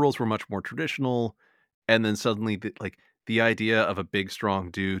where gender roles were much more traditional and then suddenly the idea of a big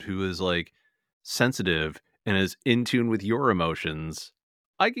strong dude who is like sensitive and is in tune with your emotions.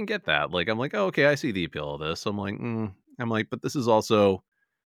 I can get that. Like I'm like, oh, okay, I see the appeal of this. I'm like, but this is also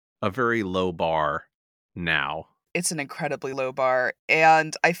a very low bar now. It's an incredibly low bar,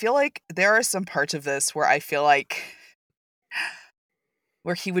 and I feel like there are some parts of this where I feel like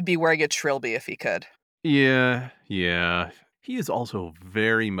where he would be wearing a trilby if he could. Yeah, yeah. He is also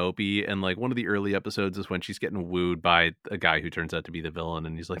very mopey, and, like, one of the early episodes is when she's getting wooed by a guy who turns out to be the villain,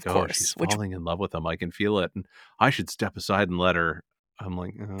 and he's like, Of "Oh, she's course, falling in love with him, I can feel it, and I should step aside and let her." I'm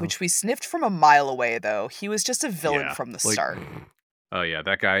like, "Oh, which we sniffed from a mile away, though. He was just a villain yeah." from the Like, start. oh, yeah,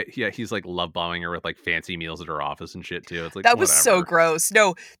 that guy, yeah, he's, like, love bombing her with, like, fancy meals at her office and shit too, it's like, That was so "Whatever." gross.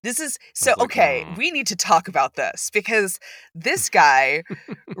 No, this is I so was like, okay, "Mm." we need to talk about this because this guy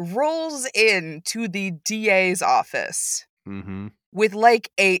rolls into the DA's office Mhm. with like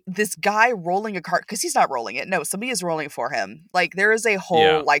a this guy rolling a cart because he's not rolling it. No, somebody is rolling it for him. Like there is a Yeah,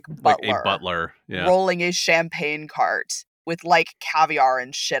 whole like like a butler butler, yeah. rolling a champagne cart with like caviar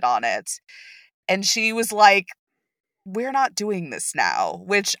and shit on it. And she was like, "We're not doing this now,"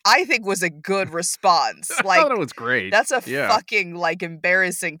 which I think was a good response. I thought it Like was great. that's a Yeah, fucking like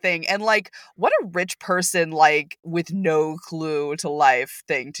embarrassing thing. And like what a rich person like with no clue to life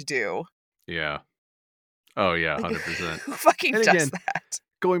thing to do. yeah. Oh, yeah, Like 100%. who fucking And does again, that?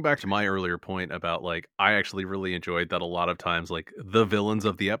 going back to my earlier point about like I actually really enjoyed that a lot of times like the villains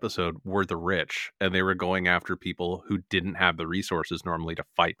of the episode were the rich and they were going after people who didn't have the resources normally to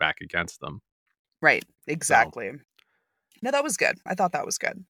fight back against them. Right, So, exactly. No, that was good. I thought that was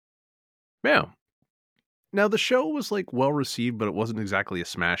good. yeah. Now the show was like well received, but it wasn't exactly a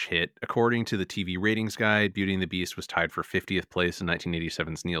smash hit. According to the TV ratings guide, Beauty and the Beast was tied for 50th place in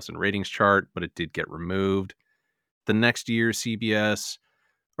 1987's Nielsen ratings chart, but it did get removed. The next year, CBS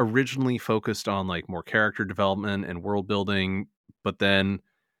originally focused on like more character development and world building, but then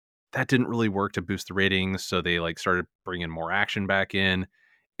that didn't really work to boost the ratings, so they like started bringing more action back in.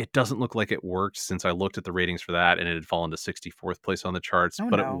 It doesn't look like it worked since I looked at the ratings for that and it had fallen to 64th place on the charts, Oh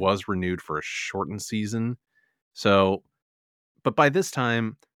but it no. was renewed for a shortened season. So, but by this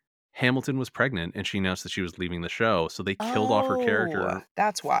time, Hamilton was pregnant and she announced that she was leaving the show. So they killed off her Oh, character.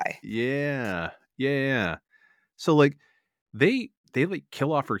 that's why. Yeah. Yeah. So like they like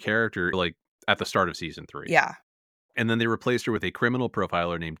kill off her character like at the start of season 3. Yeah. And then they replaced her with a criminal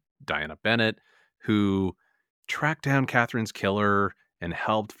profiler named Diana Bennett, who tracked down Catherine's killer and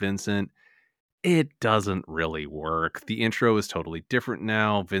helped Vincent. It doesn't really work. The intro is totally different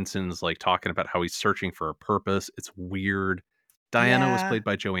now. Vincent's like talking about how he's searching for a purpose. It's weird. Diana was Yeah. played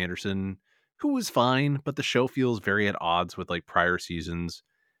by Joe Anderson, who was fine, but the show feels very at odds with like prior seasons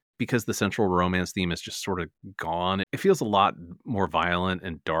because the central romance theme is just sort of gone. It feels a lot more violent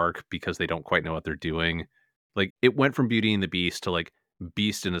and dark because they don't quite know what they're doing. Like it went from Beauty and the Beast to like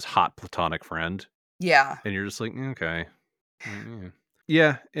Beast and his hot platonic friend. Yeah. And you're just like, okay. Yeah.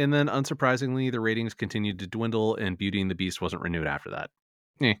 Yeah, and then unsurprisingly, the ratings continued to dwindle and Beauty and the Beast wasn't renewed after that.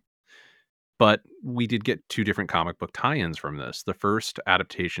 Eh. But we did get 2 different comic book tie-ins from this. The first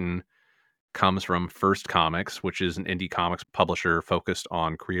adaptation comes from First Comics, which is an indie comics publisher focused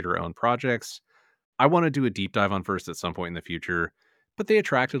on creator-owned projects. I want to do a deep dive on First at some point in the future, but they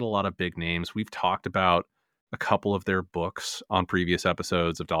attracted a lot of big names. We've talked about a couple of their books on previous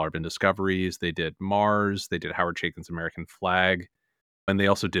episodes of Dollar Bin Discoveries. They did Mars, they did Howard Chaykin's American Flag, and they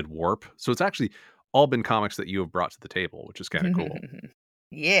also did Warp. So it's actually all been comics that you have brought to the table, which is kind of cool.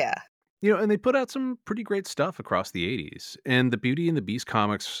 Yeah. And they put out some pretty great stuff across the 80s. And the Beauty and the Beast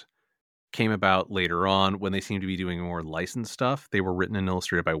comics came about later on when they seemed to be doing more licensed stuff. They were written and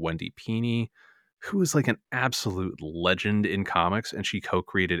illustrated by Wendy Peeney, who is like an absolute legend in comics, and she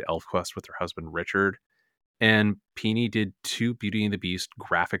co-created ElfQuest with her husband Richard. And Peeney did 2 Beauty and the Beast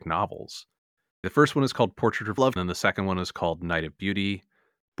graphic novels. The first one is called Portrait of Love, and then the second one is called Night of Beauty.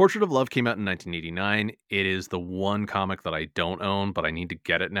 Portrait of Love came out in 1989. It is the one comic that I don't own, but I need to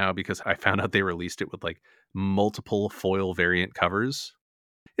get it now because I found out they released it with like multiple foil variant covers.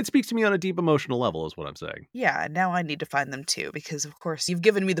 It speaks to me on a deep emotional level, is what I'm saying. Yeah, now I need to find them too because of course you've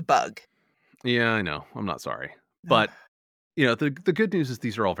given me the bug. Yeah, I know. I'm not sorry. But, the good news is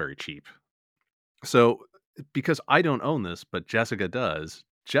these are all very cheap. So, because I don't own this, but Jessica does,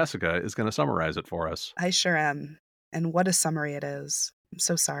 Jessica is going to summarize it for us. I sure am. And what a summary it is. I'm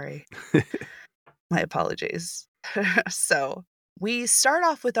so sorry. My apologies. So, we start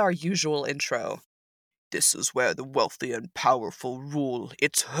off with our usual intro. This is where the wealthy and powerful rule.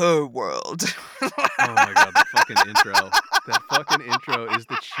 It's her world. Oh my god, the fucking intro. That fucking intro is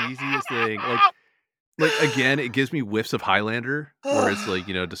the cheesiest thing. Like again, it gives me whiffs of Highlander, where it's like,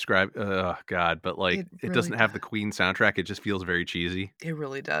 describe oh god, but like It it really doesn't have the does. Queen soundtrack, it just feels very cheesy. It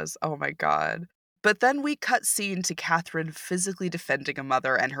really does. Oh my god. But then we cut scene to Catherine physically defending a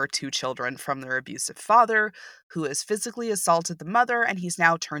mother and her 2 children from their abusive father, who has physically assaulted the mother, and he's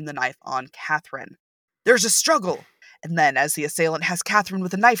now turned the knife on Catherine. There's a struggle. And then, as the assailant has Catherine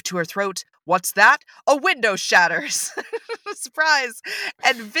with a knife to her throat, what's that? A window shatters. Surprise!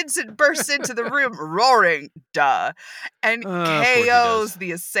 And Vincent bursts into the room, roaring, duh, and Of course he KOs does.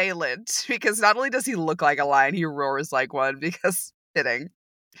 the assailant. Because not only does he look like a lion, he roars like one, because fitting.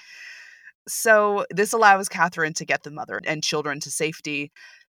 So, this allows Catherine to get the mother and children to safety.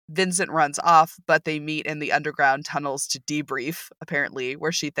 Vincent runs off, but they meet in the underground tunnels to debrief, apparently,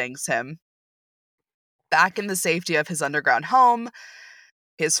 where she thanks him. Back in the safety of his underground home,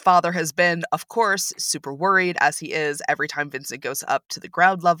 his father has been, of course, super worried, as he is every time Vincent goes up to the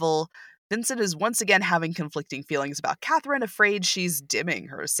ground level. Vincent is once again having conflicting feelings about Catherine, afraid she's dimming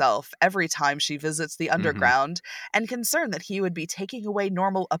herself every time she visits the Mhm. underground, and concerned that he would be taking away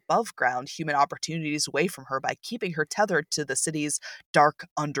normal above ground human opportunities away from her by keeping her tethered to the city's dark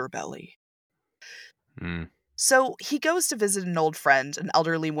underbelly. Mm. So he goes to visit an old friend, an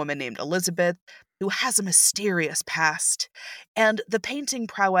elderly woman named Elizabeth, who has a mysterious past, and the painting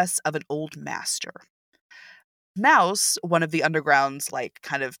prowess of an old master. Mouse, one of the underground's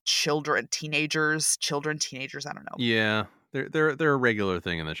kind of teenagers, I don't know. Yeah, they're a regular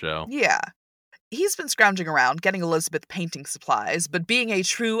thing in the show. Yeah. He's been scrounging around getting Elizabeth painting supplies, but being a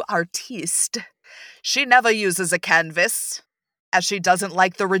true artiste, she never uses a canvas, as she doesn't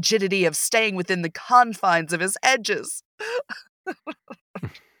like the rigidity of staying within the confines of his edges.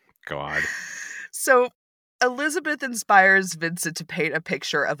 God. So, Elizabeth inspires Vincent to paint a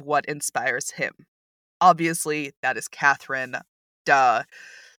picture of what inspires him. Obviously, that is Catherine. Duh.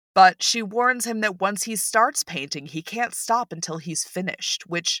 But she warns him that once he starts painting, he can't stop until he's finished,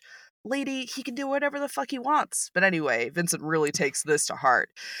 which lady, he can do whatever the fuck he wants. But anyway, Vincent really takes this to heart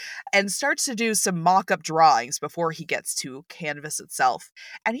and starts to do some mock-up drawings before he gets to canvas itself.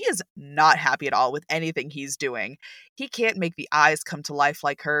 And he is not happy at all with anything he's doing. He can't make the eyes come to life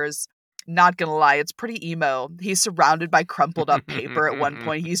like hers. Not gonna lie, it's pretty emo. He's surrounded by crumpled up paper at one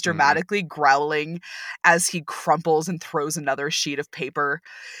point. He's dramatically growling as he crumples and throws another sheet of paper.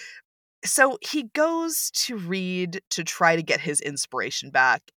 So he goes to read to try to get his inspiration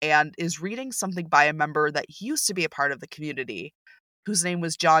back and is reading something by a member that used to be a part of the community, whose name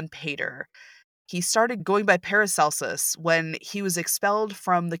was John Pater. He started going by Paracelsus when he was expelled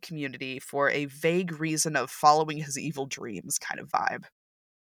from the community for a vague reason of following his evil dreams kind of vibe.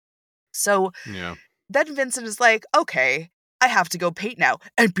 So Yeah. then Vincent is like, okay, I have to go paint now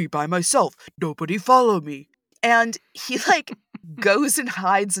and be by myself. Nobody follow me. And he goes and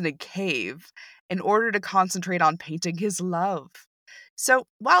hides in a cave in order to concentrate on painting his love. So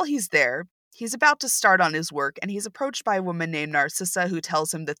while he's there, he's about to start on his work, and he's approached by a woman named Narcissa who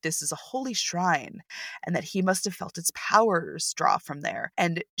tells him that this is a holy shrine and that he must have felt its powers draw from there.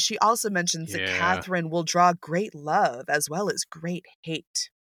 And she also mentions that Catherine will draw great love as well as great hate.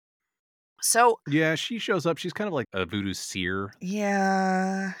 So yeah, she shows up. She's kind of like a voodoo seer.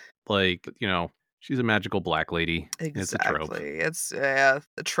 Yeah. Like, she's a magical black lady. Exactly. It's a trope. It's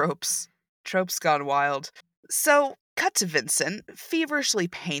the tropes. Tropes gone wild. So, cut to Vincent, feverishly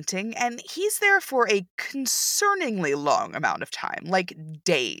painting, and he's there for a concerningly long amount of time, like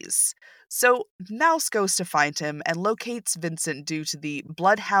days. So, Mouse goes to find him and locates Vincent due to the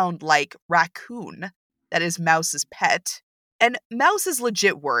bloodhound-like raccoon that is Mouse's pet. And Mouse is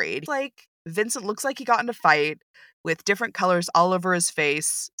legit worried. Vincent looks like he got in a fight with different colors all over his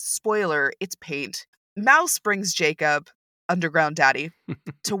face. Spoiler, it's paint. Mouse brings Jacob, Underground Daddy,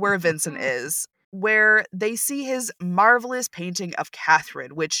 to where Vincent is, where they see his marvelous painting of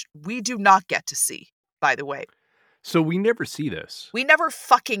Catherine, which we do not get to see, by the way. So we never see this. We never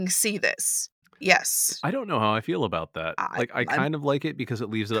fucking see this. Yes. I don't know how I feel about that. I kind of like it because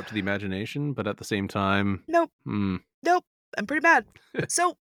it leaves it up to the imagination, but at the same time... Nope. Nope. I'm pretty mad.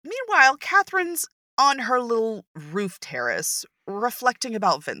 So, meanwhile, Catherine's on her little roof terrace, reflecting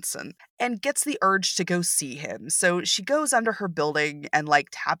about Vincent, and gets the urge to go see him. So she goes under her building and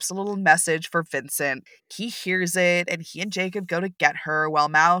taps a little message for Vincent. He hears it, and he and Jacob go to get her, while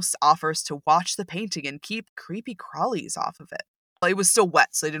Mouse offers to watch the painting and keep creepy crawlies off of it. Well, it was still wet,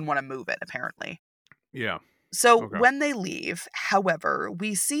 so they didn't want to move it, apparently. Yeah. So when they leave, however,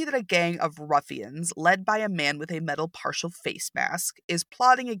 we see that a gang of ruffians, led by a man with a metal partial face mask, is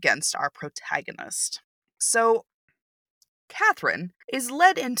plotting against our protagonist. So Catherine is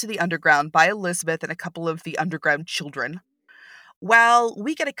led into the underground by Elizabeth and a couple of the underground children, while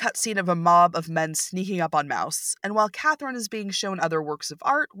we get a cutscene of a mob of men sneaking up on Mouse, and while Catherine is being shown other works of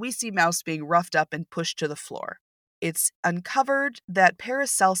art, we see Mouse being roughed up and pushed to the floor. It's uncovered that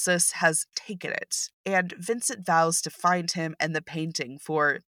Paracelsus has taken it, and Vincent vows to find him and the painting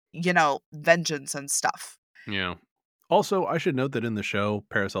for, vengeance and stuff. Yeah. Also, I should note that in the show,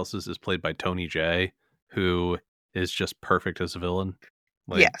 Paracelsus is played by Tony Jay, who is just perfect as a villain.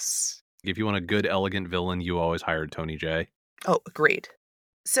 Yes. If you want a good, elegant villain, you always hired Tony Jay. Oh, agreed.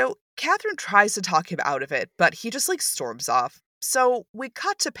 So Catherine tries to talk him out of it, but he just storms off. So we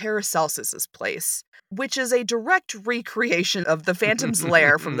cut to Paracelsus's place, which is a direct recreation of the Phantom's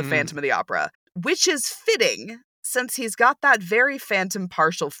lair from the Phantom of the Opera, which is fitting since he's got that very Phantom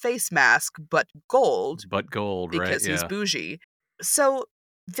partial face mask, but gold. But gold, right? Because he's bougie. So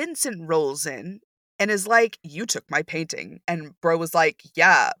Vincent rolls in and is like, "You took my painting." And Bro was like,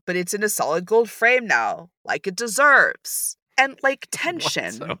 "Yeah, but it's in a solid gold frame now, like it deserves." And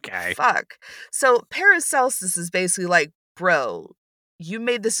tension. What? Okay. Fuck. So Paracelsus is basically like, "Bro, you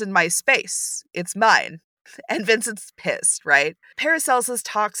made this in my space. It's mine." And Vincent's pissed, right? Paracelsus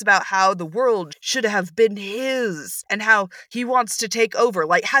talks about how the world should have been his and how he wants to take over.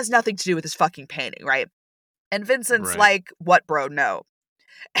 Has nothing to do with his fucking painting, right? And Vincent's like, "What, bro? No."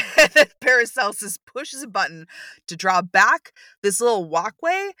 And then Paracelsus pushes a button to draw back this little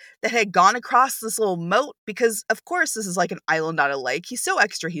walkway that had gone across this little moat, because, of course, this is an island on a lake. He's so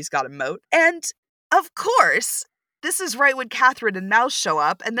extra he's got a moat. And, of course, this is right when Catherine and Mouse show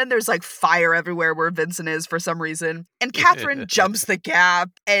up, and then there's fire everywhere where Vincent is for some reason. And Catherine jumps the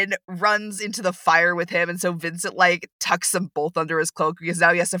gap and runs into the fire with him, and so Vincent tucks them both under his cloak because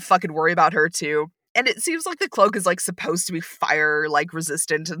now he has to fucking worry about her too. And it seems like the cloak is supposed to be fire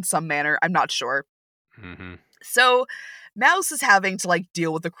resistant in some manner. I'm not sure. Mm-hmm. So Mouse is having to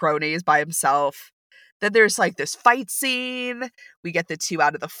deal with the cronies by himself. Then there's like this fight scene. We get the two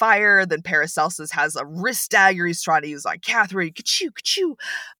out of the fire. Then Paracelsus has a wrist dagger he's trying to use on Catherine. Ka-choo, ka-choo.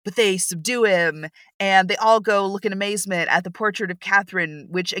 But they subdue him. And they all go look in amazement at the portrait of Catherine,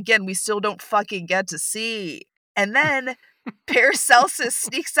 which again, we still don't fucking get to see. And then Paracelsus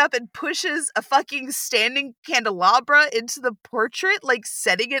sneaks up and pushes a fucking standing candelabra into the portrait, like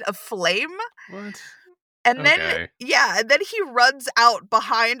setting it aflame. What? And then, Okay. and then he runs out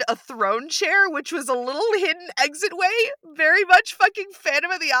behind a throne chair, which was a little hidden exitway. Very much fucking Phantom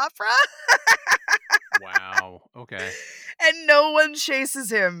of the Opera. Wow. Okay. And no one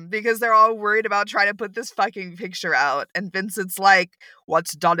chases him because they're all worried about trying to put this fucking picture out. And Vincent's like,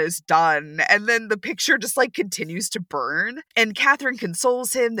 what's done is done. And then the picture just like continues to burn. And Catherine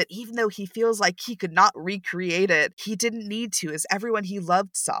consoles him that even though he feels like he could not recreate it, he didn't need to, as everyone he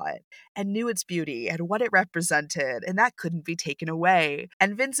loved saw it and knew its beauty and what it represented, and that couldn't be taken away.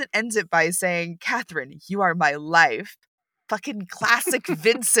 And Vincent ends it by saying, Catherine, you are my life. Fucking classic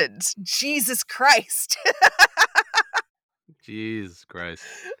Vincent. Jesus Christ. Jesus Christ.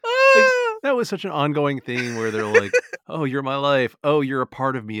 Like, that was such an ongoing thing where they're like, oh, you're my life. Oh, you're a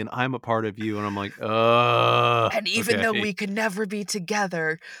part of me and I'm a part of you. And I'm like, and even though we could never be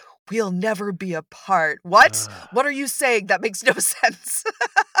together, we'll never be apart. What? What are you saying? That makes no sense.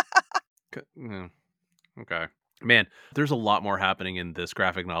 Okay. Man, there's a lot more happening in this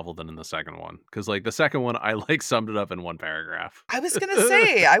graphic novel than in the second one. Because, like, the second one, I, like, summed it up in one paragraph. I was going to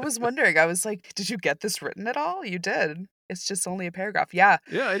say, I was wondering. I was like, did you get this written at all? You did. It's just only a paragraph. Yeah.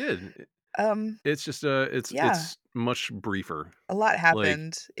 Yeah, I did. It's just, it's much briefer. A lot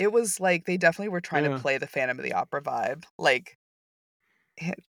happened. Like, it was like, they definitely were trying to play the Phantom of the Opera vibe. Like,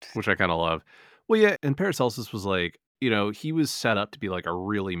 which I kind of love. Well, yeah, and Paracelsus was like, you know, he was set up to be like a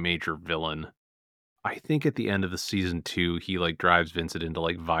really major villain. I think at the end of the season 2, he like drives Vincent into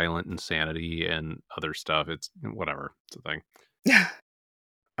like violent insanity and other stuff. It's whatever. It's a thing. Yeah.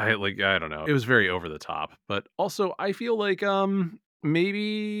 I don't know. It was very over the top, but also I feel like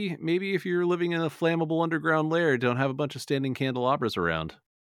maybe if you're living in a flammable underground lair, don't have a bunch of standing candelabras around.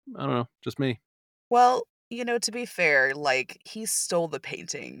 I don't know, just me. Well, you know, to be fair, like he stole the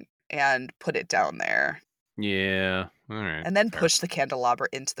painting and put it down there. Yeah. All right. And then pushed the candelabra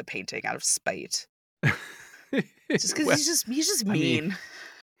into the painting out of spite. Just because he's just mean.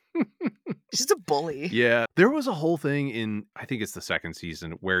 He's just a bully. Yeah. There was a whole thing in, I think it's the second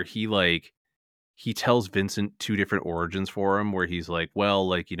season, where he tells Vincent 2 different origins for him, where he's like, well,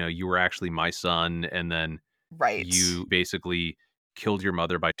 like, you know, you were actually my son, and then you basically killed your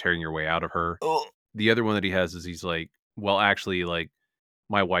mother by tearing your way out of her. Ugh. The other one that he has is he's like, well, actually, like,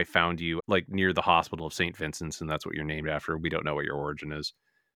 my wife found you like near the hospital of St. Vincent's, and that's what you're named after. We don't know what your origin is.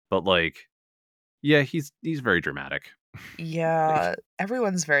 But like, yeah, he's very dramatic. Yeah,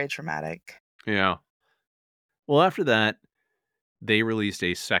 everyone's very dramatic. Yeah. Well, after that, they released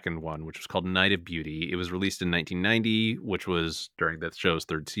a second one, which was called Night of Beauty. It was released in 1990, which was during that show's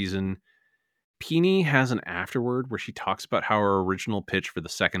 3rd season. Peony has an afterword where she talks about how her original pitch for the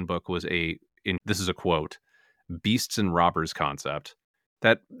second book was this is a quote, beasts and robbers concept.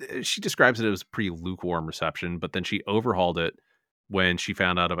 That she describes it as pretty lukewarm reception, but then she overhauled it when she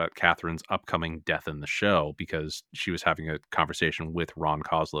found out about Catherine's upcoming death in the show, because she was having a conversation with Ron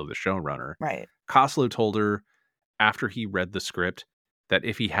Koslow, the showrunner. Right. Koslow told her after he read the script that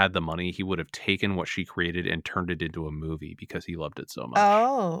if he had the money, he would have taken what she created and turned it into a movie because he loved it so much.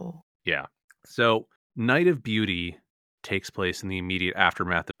 Oh. Yeah. So Night of Beauty takes place in the immediate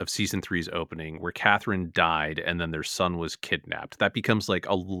aftermath of season 3's opening, where Catherine died and then their son was kidnapped. That becomes like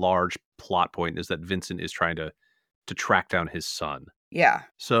a large plot point, is that Vincent is trying to track down his son. Yeah.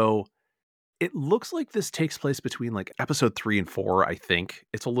 So it looks like this takes place between like episode 3 and 4, I think.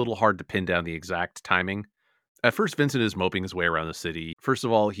 It's a little hard to pin down the exact timing. At first, Vincent is moping his way around the city. First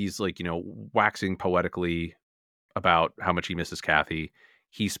of all, he's like, you know, waxing poetically about how much he misses Kathy.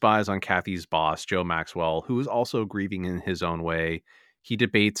 He spies on Kathy's boss, Joe Maxwell, who is also grieving in his own way. He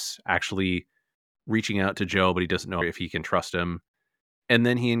debates actually reaching out to Joe, but he doesn't know if he can trust him. And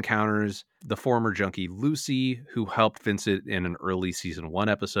then he encounters the former junkie Lucy, who helped Vincent in an early season 1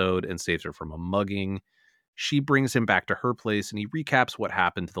 episode and saves her from a mugging. She brings him back to her place, and he recaps what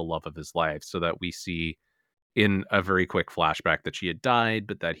happened to the love of his life, so that we see in a very quick flashback that she had died,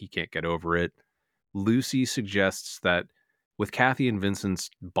 but that he can't get over it. Lucy suggests that with Kathy and Vincent's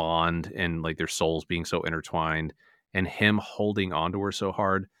bond and like their souls being so intertwined and him holding onto her so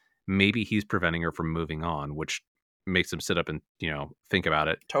hard, maybe he's preventing her from moving on, which makes him sit up and, you know, think about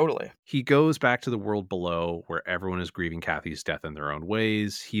it. Totally. He goes back to the world below where everyone is grieving Kathy's death in their own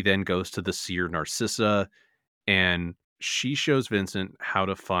ways. He then goes to the seer Narcissa, and she shows Vincent how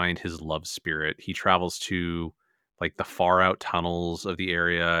to find his love spirit. He travels to like the far out tunnels of the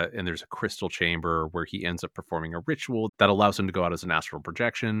area, and there's a crystal chamber where he ends up performing a ritual that allows him to go out as an astral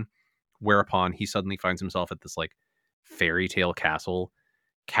projection, whereupon he suddenly finds himself at this like fairy tale castle.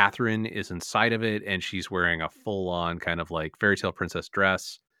 Catherine is inside of it, and she's wearing a full on kind of like fairy tale princess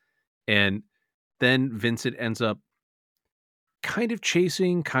dress. And then Vincent ends up kind of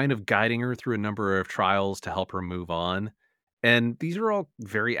chasing, kind of guiding her through a number of trials to help her move on. And these are all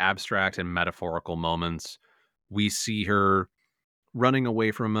very abstract and metaphorical moments. We see her running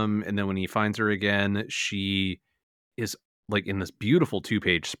away from him, and then when he finds her again, she is like in this beautiful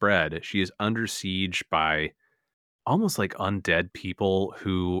 2-page spread. She is under siege by almost like undead people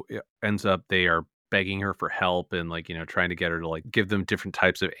who ends up they are begging her for help and like, trying to get her to like give them different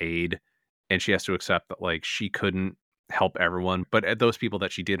types of aid. And she has to accept that like she couldn't help everyone, but at those people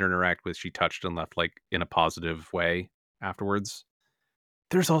that she did interact with, she touched and left like in a positive way afterwards.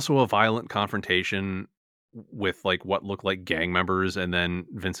 There's also a violent confrontation with like what look like gang members, and then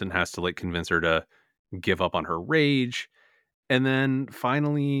Vincent has to like convince her to give up on her rage. And then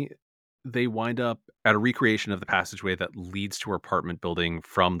finally they wind up at a recreation of the passageway that leads to her apartment building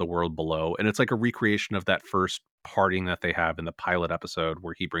from the world below. And it's like a recreation of that first parting that they have in the pilot episode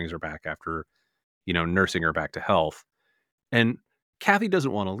where he brings her back after, nursing her back to health. And Kathy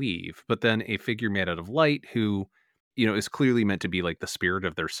doesn't want to leave, but then a figure made out of light who, is clearly meant to be like the spirit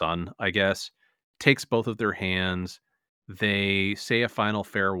of their son, I guess, takes both of their hands. They say a final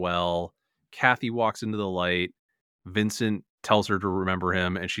farewell. Kathy walks into the light. Vincent tells her to remember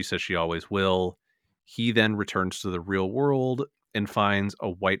him, and she says she always will. He then returns to the real world and finds a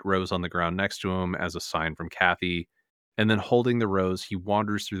white rose on the ground next to him as a sign from Kathy. And then holding the rose, he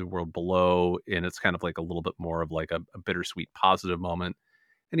wanders through the world below, and it's kind of like a little bit more of like a bittersweet positive moment.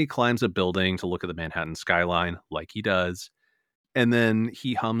 And he climbs a building to look at the Manhattan skyline, like he does. And then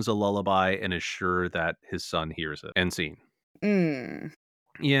he hums a lullaby and is sure that his son hears it. End scene. Mm.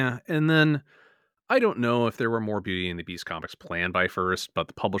 Yeah, and then I don't know if there were more Beauty and the Beast comics planned by first, but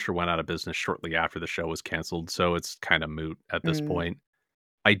the publisher went out of business shortly after the show was canceled, so it's kind of moot at this point.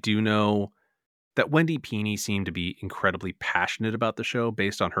 I do know that Wendy Pini seemed to be incredibly passionate about the show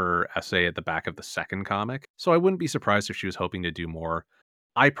based on her essay at the back of the second comic, so I wouldn't be surprised if she was hoping to do more.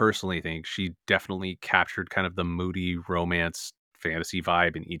 I personally think she definitely captured kind of the moody romance fantasy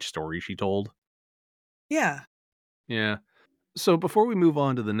vibe in each story she told. Yeah. Yeah. So before we move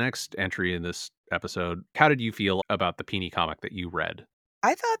on to the next entry in this episode, how did you feel about the Pini comic that you read?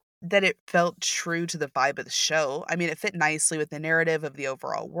 I thought that it felt true to the vibe of the show. I mean, it fit nicely with the narrative of the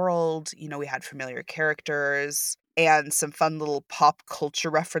overall world. We had familiar characters and some fun little pop culture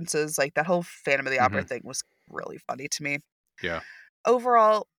references. Like that whole Phantom of the Opera Hmm. thing was really funny to me. Yeah.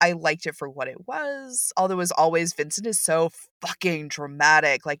 Overall, I liked it for what it was. Although, as always, Vincent is so fucking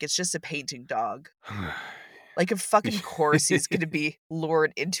dramatic. Like, it's just a painting dog. Like, of fucking course he's gonna be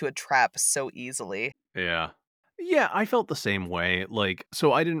lured into a trap so easily. Yeah. Yeah, I felt the same way. Like,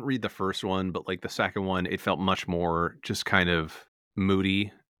 so I didn't read the first one, but like the second one, it felt much more just kind of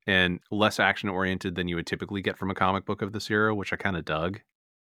moody and less action oriented than you would typically get from a comic book of this era, which I kind of dug.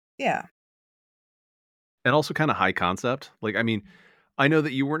 Yeah. And also kind of high concept. Like, I mean, I know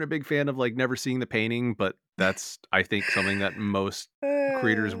that you weren't a big fan of like never seeing the painting, but that's, I think, something that most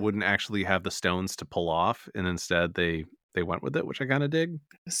creators Uh, wouldn't actually have the stones to pull off. And instead they went with it, which I kind of dig.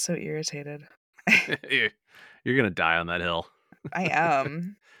 so irritated. You're going to die on that hill. I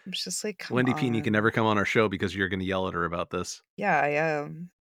am. I'm just like, come Wendy Pini can on. never come on our show because you're going to yell at her about this. Yeah, I am.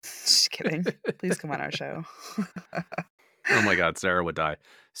 Just kidding. Please come on our show. Oh my God, Sarah would die.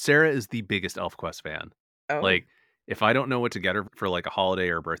 Sarah is the biggest ElfQuest fan. Oh, Like, if I don't know what to get her for like a holiday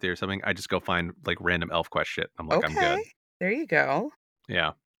or a birthday or something, I just go find like random ElfQuest shit. I'm like, I'm okay. good. There you go.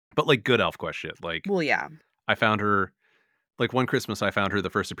 Yeah. But like good ElfQuest shit. Like, Well, yeah. I found her, like one Christmas, I found her the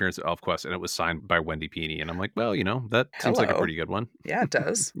first appearance of ElfQuest and it was signed by Wendy Pini. And I'm like, well, that seems like a Hello. pretty good one. Yeah, it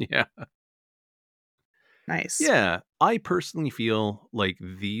does. Yeah. Nice. Yeah. I personally feel like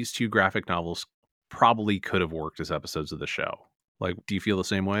these two graphic novels probably could have worked as episodes of the show. Like, do you feel the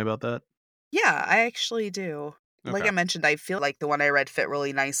same way about that? Yeah, I actually do. Like Okay. I mentioned, I feel like the one I read fit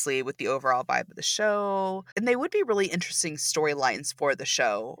really nicely with the overall vibe of the show. And they would be really interesting storylines for the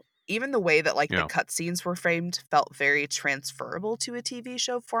show. Even the way that like the Yeah. cutscenes were framed felt very transferable to a TV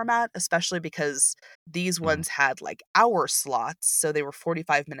show format, especially because these Mhm. ones had like hour slots, so they were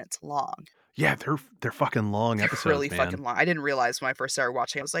 45 minutes long. Yeah, they're fucking long They're really episodes, man. fucking long. I didn't realize when I first started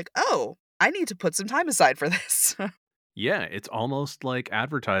watching, I was like, oh, I need to put some time aside for this. Yeah, it's almost like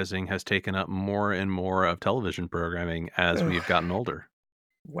advertising has taken up more and more of television programming as Ugh. we've gotten older.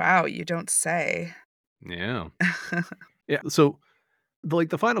 Wow, you don't say. Yeah. Yeah. So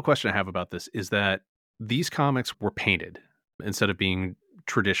the final question I have about this is that these comics were painted instead of being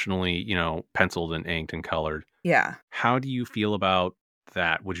traditionally, penciled and inked and colored. Yeah. How do you feel about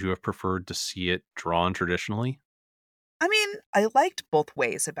that? Would you have preferred to see it drawn traditionally? I mean, I liked both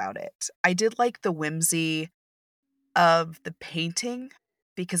ways about it. I did like the whimsy of the painting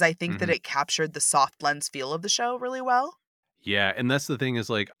because I think that Mhm. it captured the soft lens feel of the show really well. Yeah, and that's the thing is,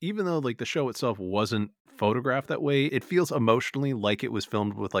 like, even though, like, the show itself wasn't photographed that way, it feels emotionally like it was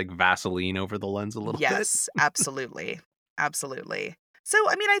filmed with, like, Vaseline over the lens a little bit. Yes, absolutely. Absolutely. So,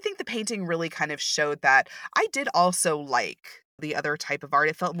 I mean, I think the painting really kind of showed that. I did also like the other type of art.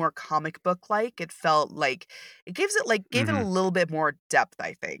 It felt more comic book like. It felt like gave it a Mhm. little bit more depth,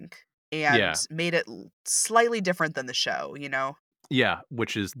 I think, and Yeah. made it slightly different than the show, you know? Yeah,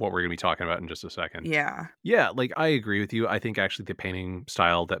 which is what we're gonna be talking about in just a second. Yeah. Yeah, like, I agree with you. I think actually the painting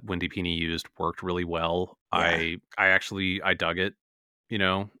style that Wendy Pini used worked really well. Yeah. I dug it,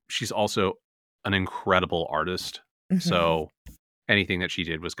 She's also an incredible artist, Mhm. so anything that she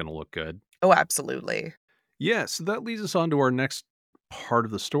did was gonna look good. Oh, absolutely. Yeah, so that leads us on to our next part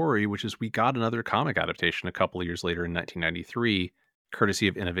of the story, which is we got another comic adaptation a couple of years later in 1993, courtesy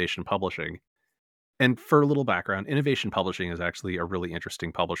of Innovation Publishing. And for a little background, Innovation Publishing is actually a really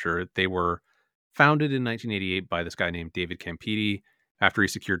interesting publisher. They were founded in 1988 by this guy named David Campiti after he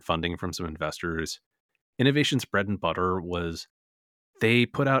secured funding from some investors. Innovation's bread and butter was they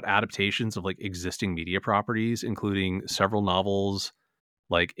put out adaptations of like existing media properties, including several novels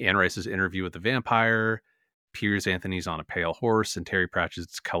like Anne Rice's Interview with the Vampire, Piers Anthony's On a Pale Horse, and Terry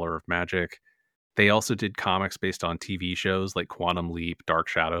Pratchett's Color of Magic. They also did comics based on TV shows like Quantum Leap, Dark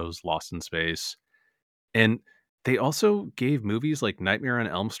Shadows, Lost in Space. And they also gave movies like Nightmare on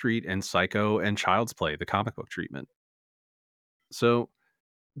Elm Street and Psycho and Child's Play the comic book treatment. So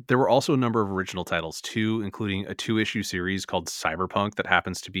there were also a number of original titles too, including a 2-issue series called Cyberpunk that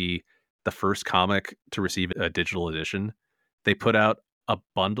happens to be the first comic to receive a digital edition. They put out a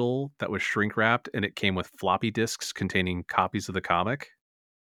bundle that was shrink wrapped and it came with floppy disks containing copies of the comic.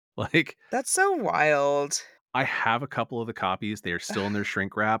 Like, That's so wild. I have a couple of the copies. They are still in their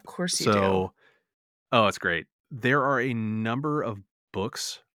shrink wrap. Of course you do. So, oh, it's great. There are a number of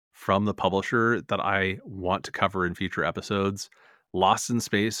books from the publisher that I want to cover in future episodes. Lost in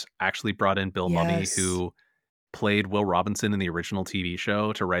Space actually brought in Bill Mumy, Yes. who played Will Robinson in the original TV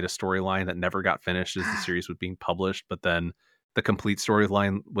show, to write a storyline that never got finished as the series was being published, but then the complete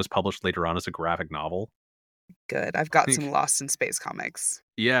storyline was published later on as a graphic novel. Good. I've got some Like, Lost in Space comics.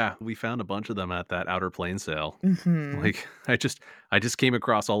 yeah, we found a bunch of them at that Outer Plains sale. Mhm. Like, I just came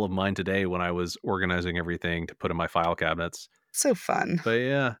across all of mine today when I was organizing everything to put in my file cabinets. So fun. But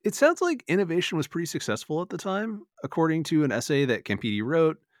yeah, it sounds like Innovation was pretty successful at the time. According to an essay that Campidi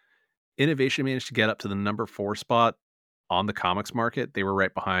wrote, Innovation managed to get up to the number 4 spot on the comics market. They were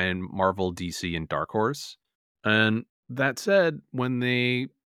right behind Marvel, DC, and Dark Horse. And that said, when they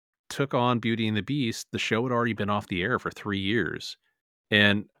took on Beauty and the Beast, the show had already been off the air for 3 years.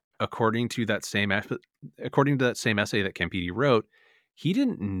 And according to that same according to that same essay that Campidi wrote, he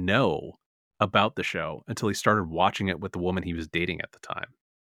didn't know about the show until he started watching it with the woman he was dating at the time.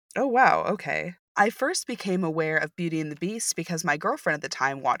 Oh, wow, okay. I first became aware of Beauty and the Beast because my girlfriend at the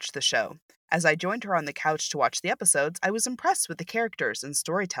time watched the show. As I joined her on the couch to watch the episodes, I was impressed with the characters and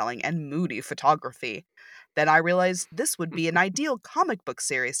storytelling and moody photography. Then I realized this would be an ideal comic book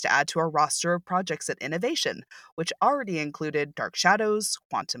series to add to our roster of projects at Innovation, which already included Dark Shadows,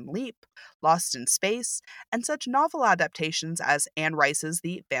 Quantum Leap, Lost in Space, and such novel adaptations as Anne Rice's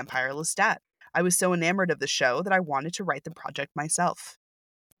The Vampire Lestat. I was so enamored of the show that I wanted to write the project myself.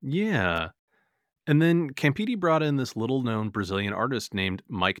 Yeah. And then Campidi brought in this little known Brazilian artist named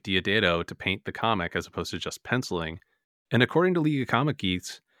Mike Diodato to paint the comic as opposed to just penciling. And according to League of Comic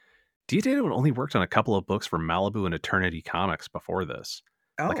Geeks, Diodato had only worked on a couple of books for Malibu and Eternity Comics before this.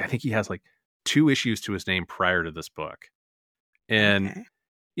 Like, I Oh, think he has like 2 issues to his name prior to this book. And,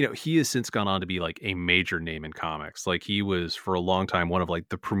 okay. he has since gone on to be like a major name in comics. Like, he was for a long time one of like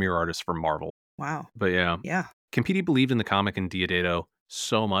the premier artists for Marvel. Wow. But yeah, Yeah. Campidi believed in the comic and Diodato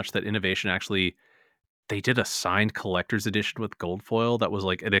so much that Innovation actually they did a signed collector's edition with gold foil that was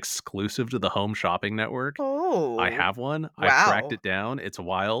like an exclusive to the Home Shopping Network. I Oh, have one. I've tracked wow. it down. It's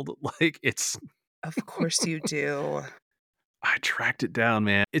wild. Like, Of course you do. I tracked it down,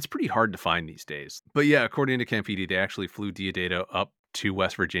 man. It's pretty hard to find these days. But yeah, according to Campidi, they actually flew Diodato up to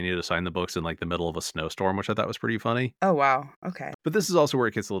West Virginia to sign the books in like the middle of a snowstorm, which I thought was pretty funny. Oh, wow. Okay. But this is also where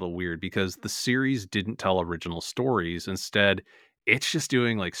it gets a little weird because the series didn't tell original stories. Instead, it's just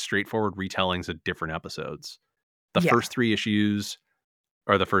doing like straightforward retellings of different episodes. The Yeah. first 3 issues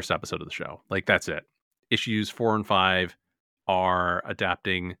are the first episode of the show. Like, that's it. Issues 4 and 5 are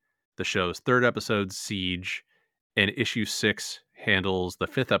adapting the show's third episode, Siege, and issue 6 handles the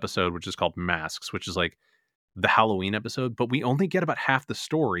 5th episode, which is called Masks, which is like the Halloween episode, but we only get about half the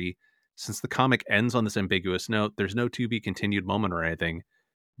story since the comic ends on this ambiguous note. There's no to be continued moment or anything,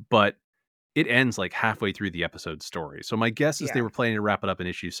 but it ends like halfway through the episode story. So my guess is they Yeah. were planning to wrap it up in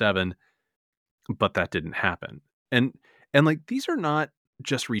issue 7, but that didn't happen. And like these are not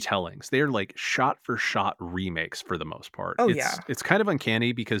just retellings. They're like shot for shot remakes for the most part. Oh, It's yeah. it's kind of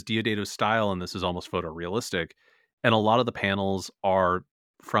uncanny because Diodato's style in this is almost photorealistic, and a lot of the panels are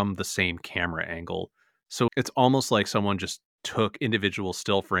from the same camera angle. So it's almost like someone just took individual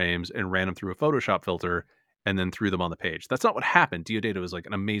still frames and ran them through a Photoshop filter and then threw them on the page. That's not what happened. Diodato is like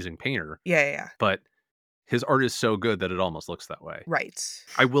an amazing painter, Yeah, yeah, yeah. but his art is so good that it almost looks that way. Right.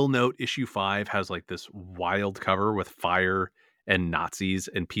 I will note issue 5 has like this wild cover with fire and Nazis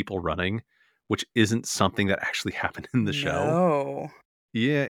and people running, which isn't something that actually happened in the show. No.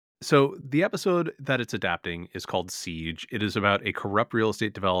 Yeah. So the episode that it's adapting is called Siege. It is about a corrupt real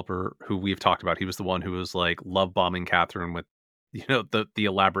estate developer who we've talked about. He was the one who was like love bombing Catherine with, the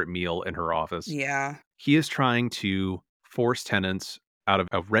elaborate meal in her office. Yeah. He is trying to force tenants out of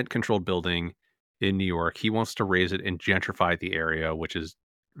a rent controlled building in New York. He wants to raise it and gentrify the area, which is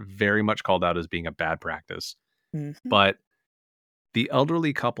very much called out as being a bad practice. Mhm. But the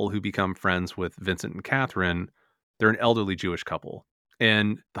elderly couple who become friends with Vincent and Catherine, they're an elderly Jewish couple.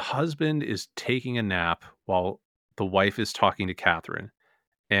 And the husband is taking a nap while the wife is talking to Catherine.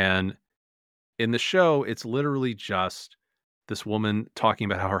 And in the show, it's literally just this woman talking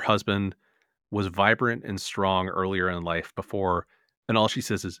about how her husband was vibrant and strong earlier in life before, and all she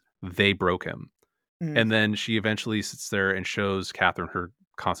says is they broke him. Mm. And then she eventually sits there and shows Catherine her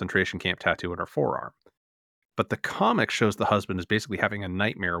concentration camp tattoo on her forearm. But the comic shows the husband is basically having a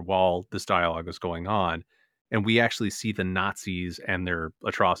nightmare while this dialogue is going on. And we actually see the Nazis and their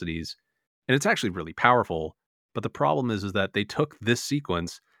atrocities. And it's actually really powerful. But the problem is that they took this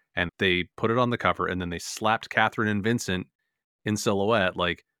sequence and they put it on the cover and then they slapped Catherine and Vincent in silhouette,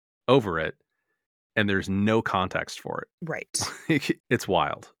 like over it. And there's no context for Right. it. It's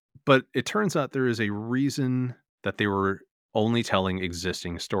wild. But it turns out there is a reason that they were only telling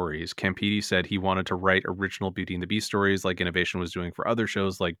existing stories. Campidi said he wanted to write original Beauty and the Beast stories like Innovation was doing for other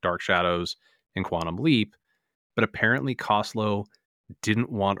shows like Dark Shadows and Quantum Leap. But apparently Koslow didn't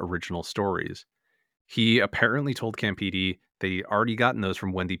want original stories. He apparently told Campidi they already gotten those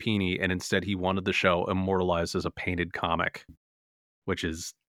from Wendy Pini, and instead he wanted the show immortalized as a painted comic, which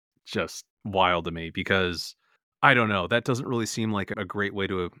is just wild to me because I don't know. That doesn't really seem like a great way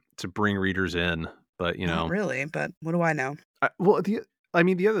to bring readers in. But Not really, but what do I know?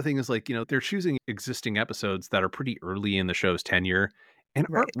 the other thing is like they're choosing existing episodes that are pretty early in the show's tenure and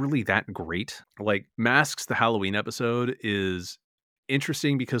aren't Right. really that great. Like Masks, the Halloween episode, is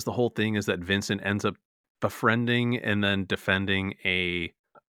interesting because the whole thing is that Vincent ends up befriending and then defending a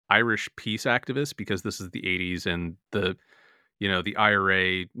Irish peace activist because this is the 80s and the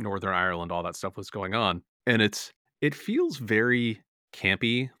IRA, Northern Ireland, all that stuff was going on. And it feels very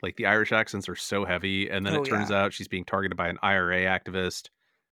campy. Like the Irish accents are so heavy. And then Oh, it turns yeah. out she's being targeted by an IRA activist.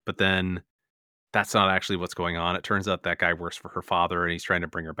 But then that's not actually what's going on. It turns out that guy works for her father and he's trying to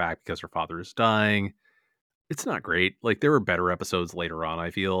bring her back because her father is dying. It's not great. Like there were better episodes later on, I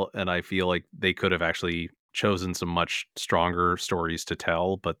feel. And I feel like they could have actually chosen some much stronger stories to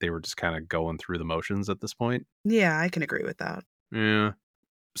tell, but they were just kind of going through the motions at this point. Yeah, I can agree with that. Yeah.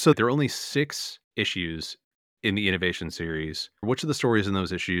 So there are only 6 issues in the Innovation series. Which of the stories in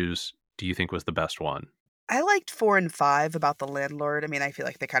those issues do you think was the best one? I liked 4 and 5 about the landlord. I mean, I feel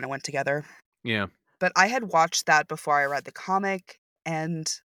like they kinda went together. Yeah. But I had watched that before I read the comic, and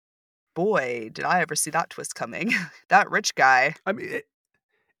boy, did I ever see that twist coming. That rich guy, I mean,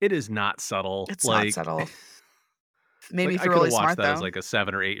 it is not subtle. it's not subtle. Made me Like I feel could have really watched smart, that as though. like a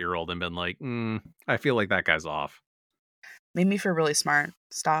 7 or 8-year-old and been like, I feel like that guy's off. Made me feel really smart.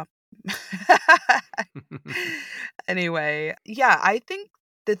 Stop. Anyway, yeah, I think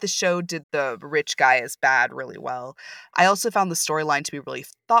that the show did the rich guy as bad really well. I also found the storyline to be really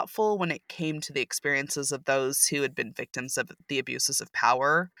thoughtful when it came to the experiences of those who had been victims of the abuses of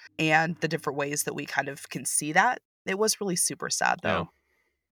power and the different ways that we kind of can see that. It was really super sad, Yeah. though.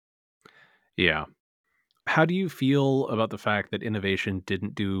 Yeah. How do you feel about the fact that Innovation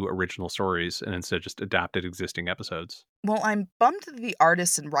didn't do original stories and instead just adapted existing episodes? Well, I'm bummed that the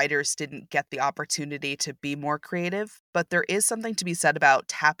artists and writers didn't get the opportunity to be more creative, but there is something to be said about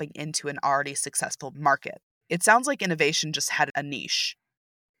tapping into an already successful market. It sounds like Innovation just had a niche,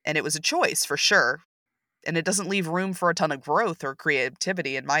 and it was a choice for sure. And it doesn't leave room for a ton of growth or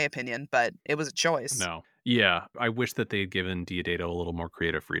creativity, in my opinion, but it was a choice. No. Yeah, I wish that they'd given Diodato a little more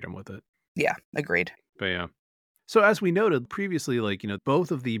creative freedom with it. Yeah, agreed. But yeah. So as we noted previously,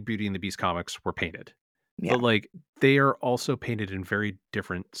 both of the Beauty and the Beast comics were painted, Yeah. but they are also painted in very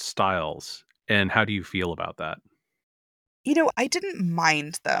different styles. And how do you feel about that? I didn't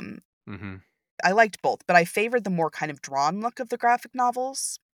mind them. Hmm. I liked both, but I favored the more kind of drawn look of the graphic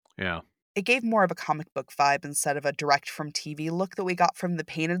novels. Yeah. It gave more of a comic book vibe instead of a direct from TV look that we got from the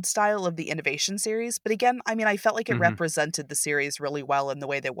painted style of the Innovation series. But again, I mean, I felt like it Hmm. represented the series really well in the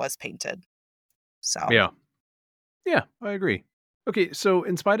way that it was painted. So, Yeah. Yeah, I agree. Okay, so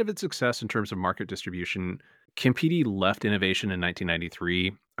in spite of its success in terms of market distribution, Campidi left Innovation in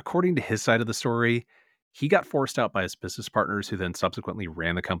 1993. According to his side of the story, he got forced out by his business partners, who then subsequently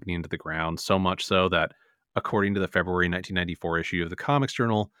ran the company into the ground, so much so that, according to the February 1994 issue of the Comics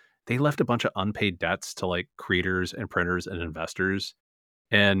Journal, they left a bunch of unpaid debts to creators and printers and investors.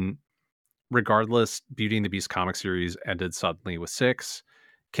 And regardless, Beauty and the Beast comic series ended suddenly with six.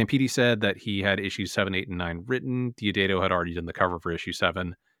 Campidi said that he had issues 7, 8, and 9 written. Diodato had already done the cover for issue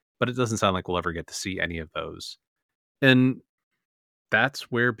 7, but it doesn't sound like we'll ever get to see any of those. And that's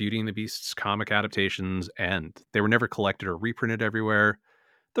where Beauty and the Beast's comic adaptations end. They were never collected or reprinted everywhere.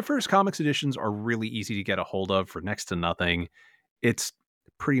 The first comics editions are really easy to get a hold of for next to nothing. It's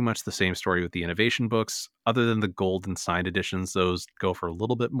pretty much the same story with the Innovation books, other than the gold and signed editions. Those go for a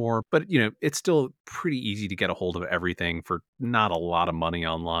little bit more, but it's still pretty easy to get a hold of everything for not a lot of money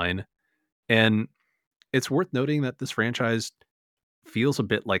online. And it's worth noting that this franchise feels a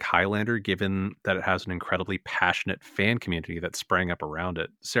bit like Highlander, given that it has an incredibly passionate fan community that sprang up around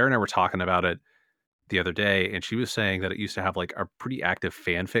it. Sarah and I were talking about it the other day, and she was saying that it used to have a pretty active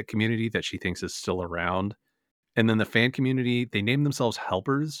fanfic community that she thinks is still around. And then the fan community, they named themselves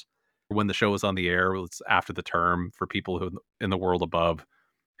Helpers. When the show was on the air, it was after the term for people who in the world above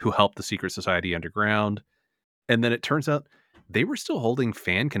who helped the secret society underground. And then it turns out they were still holding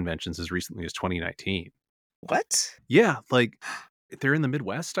fan conventions as recently as 2019. what? Yeah, they're in the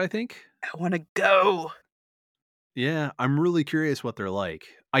Midwest, I think. I want to go. Yeah, I'm really curious what they're like.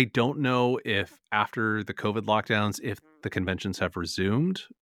 I don't know if after the COVID lockdowns, if the conventions have resumed,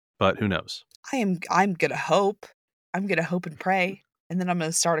 but who knows? I'm going to hope. I'm going to hope and pray. And then I'm going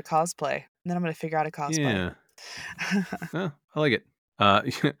to start a cosplay. And then I'm going to figure out a cosplay. Yeah, I like it. Uh,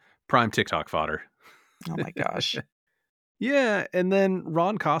 Prime TikTok fodder. Oh my gosh. Yeah, and then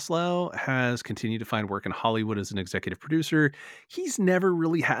Ron Koslow has continued to find work in Hollywood as an executive producer. He's never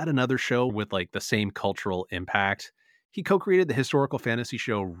really had another show with the same cultural impact. He co-created the historical fantasy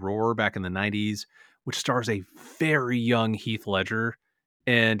show Roar back in the 90s, which stars a very young Heath Ledger,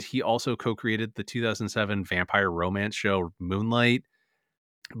 and he also co-created the 2007 vampire romance show Moonlight.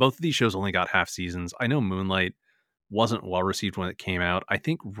 Both of these shows only got half seasons. I know Moonlight wasn't well received when it came out. I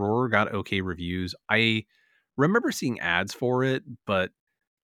think Roar got okay reviews. I remember seeing ads for it, but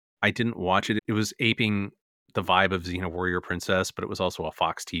I didn't watch it. It was aping the vibe of Xena Warrior Princess, but it was also a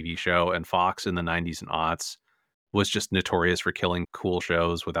Fox TV show. And Fox in the 90s and aughts was just notorious for killing cool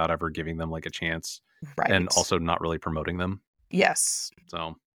shows without ever giving them a chance and Right. also not really promoting them. Yes.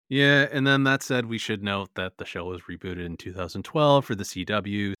 So, yeah. And then that said, we should note that the show was rebooted in 2012 for the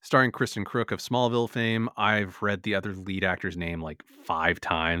CW, starring Kristen Crook of Smallville fame. I've read the other lead actor's name 5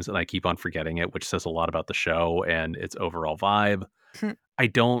 times, and I keep on forgetting it, which says a lot about the show and its overall vibe. I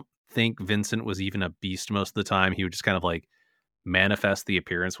don't think Vincent was even a beast most of the time. He would just kind of manifest the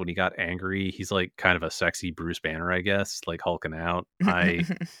appearance when he got angry. He's kind of a sexy Bruce Banner, I guess, hulking out.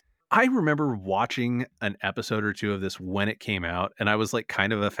 I remember watching an episode or two of this when it came out, and I was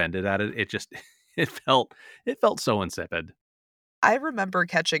kind of offended at it. It just it felt so insipid. I remember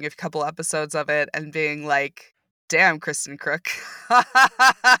catching a couple episodes of it and being like, "Damn, Kristen Crook."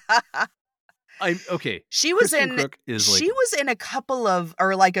 I'm okay. She was Kristen in Crook is she was in a couple of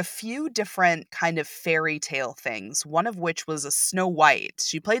or a few different kind of fairy tale things, one of which was a Snow White.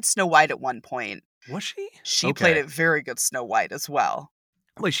 She played Snow White at one point. was she? She played Okay. a very good Snow White as well.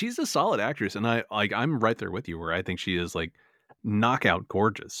 She's a solid actress, and I'm right there with you where I think she is knockout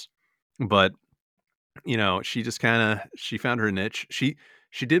gorgeous. But she just she found her niche.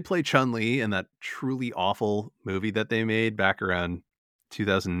 She did play Chun-Li in that truly awful movie that they made back around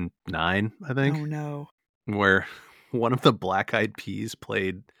 2009, I Oh, think, no. where one of the Black Eyed Peas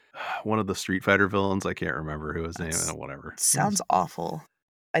played one of the Street Fighter villains. I can't remember who his name is. That's Whatever. sounds awful.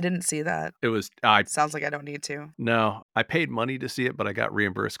 I didn't see that. It was I Sounds like I don't need to. no, I paid money to see it, but I got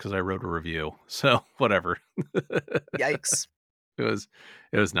reimbursed because I wrote a review. So whatever. Yikes. It was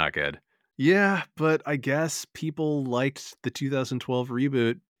it was not good. Yeah, but I guess people liked the 2012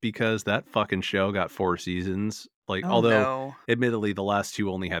 reboot because that fucking show got 4 seasons. Like, Oh, although no. admittedly the last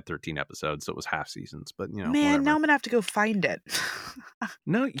 2 only had 13 episodes, so it was half seasons, but Man, now whatever. I'm gonna have to go find it.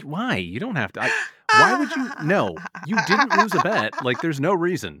 No, why? You don't have to. Why would you? No, you didn't lose a bet. Like, there's no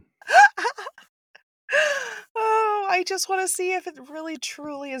reason. Oh, I just wanna see if it really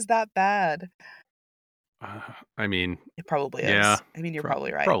truly is that bad. I mean, It probably yeah, is. I mean, you're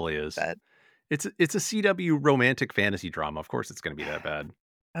probably right, probably is. but It's a CW romantic fantasy drama. Of course, it's going to be that bad,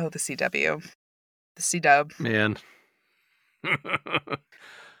 oh, the CW. The C-dub. man.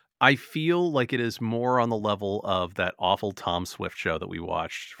 I feel like it is more on the level of that awful Tom Swift show that we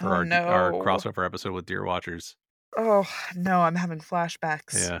watched for Oh, our no. crossover episode with Dear Watchers. Oh, no, I'm having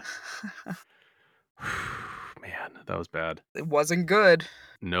flashbacks. Yeah. Man, that was bad. It wasn't good.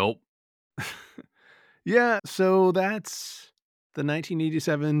 Nope. Yeah, so that's the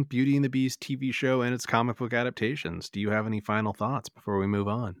 1987 Beauty and the Beast TV show and its comic book adaptations. Do you have any final thoughts before we move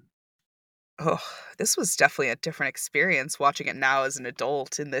on? Oh, this was definitely a different experience watching it now as an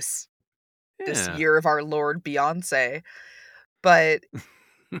adult in this Yeah. year of our Lord Beyonce, but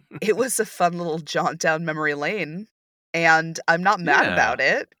it was a fun little jaunt down memory lane, and I'm not mad Yeah. about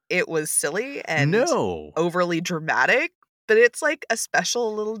it. It was silly and No. overly dramatic, but it's like a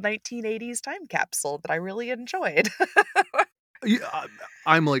special little 1980s time capsule that I really enjoyed. Yeah,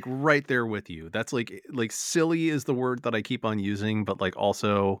 I'm like right there with you. That's like silly is the word that I keep on using, but like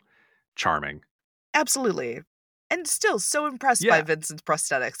also charming. Absolutely. And still so impressed by Yeah. Vincent's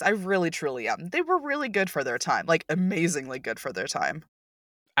prosthetics. I really truly am. They were really good for their time, like amazingly good for their time.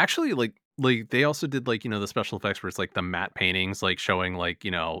 Actually, like they also did like, the special effects where it's like the matte paintings like showing like,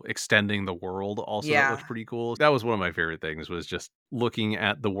 extending the world also that looked Yeah. pretty cool. That was one of my favorite things was just looking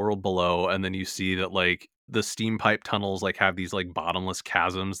at the world below and then you see that like the steam pipe tunnels like have these like bottomless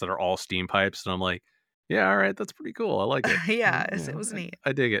chasms that are all steam pipes and I'm like, yeah, all right, that's pretty cool. I like it. Yeah, it was neat.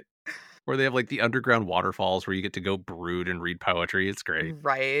 I dig it. Or they have like the underground waterfalls where you get to go brood and read poetry. It's great.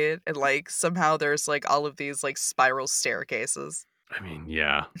 Right, and, like, somehow there's, like, all of these, like, spiral staircases. I mean,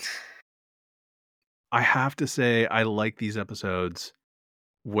 yeah. I have to say I like these episodes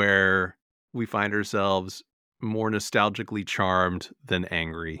where we find ourselves more nostalgically charmed than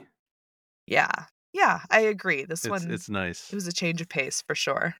angry. Yeah. Yeah, I agree. This one, It's it nice. was a change of pace for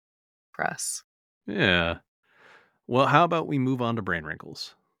sure for us. Yeah. Well, how about we move on to brain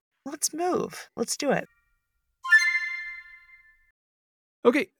wrinkles? Let's move. Let's do it.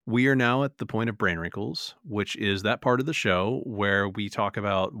 Okay, we are now at the point of brain wrinkles, which is that part of the show where we talk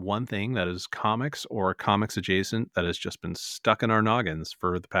about one thing that is comics or comics adjacent that has just been stuck in our noggins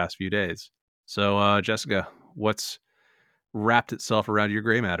for the past few days. So, Jessica, what's wrapped itself around your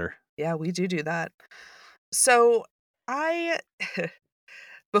gray matter? Yeah, we do that. So, I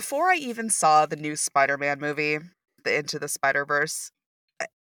before I even saw the new Spider-Man movie, the Into the Spider-Verse, I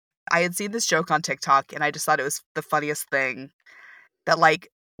I had seen this joke on TikTok, and I just thought it was the funniest thing that, like,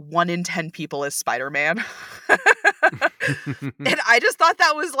 1 in 10 people is Spider-Man. And I just thought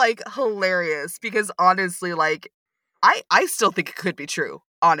that was, like, hilarious because honestly, like, I still think it could be true,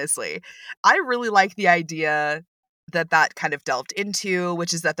 honestly. I really like the idea that that kind of delved into,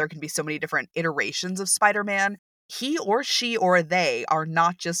 which is that there can be so many different iterations of Spider-Man. He or she or they are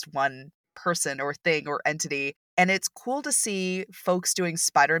not just one person or thing or entity, and it's cool to see folks doing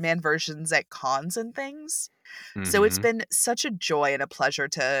Spider-Man versions at cons and things. So it's Hmm. been such a joy and a pleasure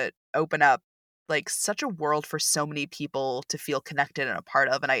to open up, like, such a world for so many people to feel connected and a part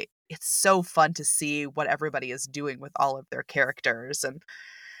of, and I it's so fun to see what everybody is doing with all of their characters, and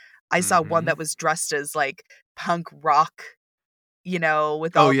I saw one Hmm. that was dressed as, like, punk rock, with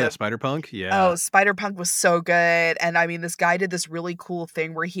Oh all yeah, the Spider Punk. Yeah. oh, Spider-Punk was so good, and I mean, this guy did this really cool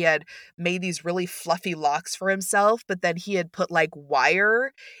thing where he had made these really fluffy locks for himself, but then he had put, like,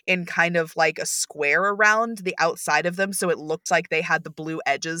 wire in kind of like a square around the outside of them, so it looked like they had the blue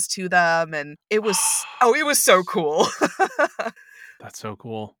edges to them, and it was so cool. That's so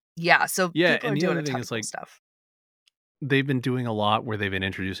cool. Yeah, so Yeah, people and are the doing other a thing ton of is cool like stuff. they've been doing a lot where they've been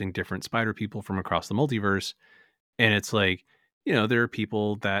introducing different spider people from across the multiverse. And it's like, there are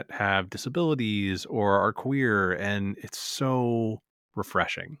people that have disabilities or are queer, and it's so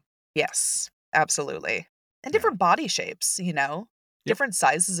refreshing. Yes, absolutely. And Yeah. different body shapes, Yep. different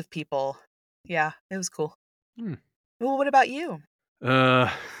sizes of people. Yeah, it was cool. Hmm. Well, what about you? Uh,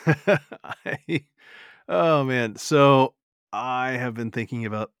 I, oh man. So I have been thinking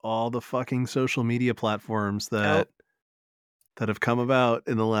about all the fucking social media platforms Oh, that have come about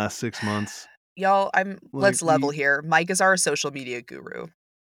in the last 6 months. y'all, Like let's level here. Mike is our social media guru.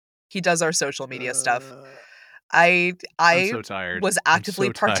 He does our social media stuff. uh, I'm I so tired. was I'm actively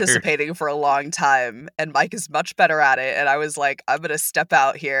so tired. participating for a long time, and Mike is much better at it, and I was like, "I'm gonna step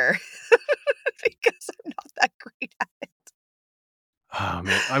out here because I'm not that great Oh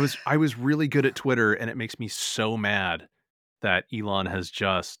man, I was really good at Twitter, and it makes me so mad that Elon has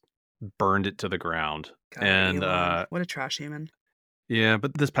just burned it to the ground. God, And Elon. What a trash human. yeah,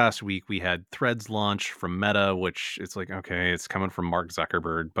 but this past week we had Threads launch from Meta, which it's like, okay, it's coming from Mark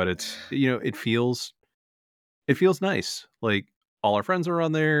Zuckerberg, but it's, it feels nice. Like all our friends are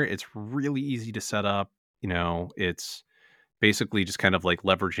on there. It's really easy to set up. It's basically just kind of like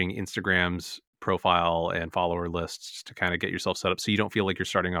leveraging Instagram's profile and follower lists to kind of get yourself set up so you don't feel like you're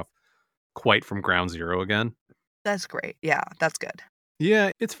starting off quite from ground zero again. That's great. Yeah, that's good.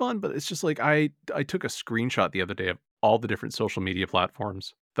 Yeah, it's fun, but it's just like I took a screenshot the other day of all the different social media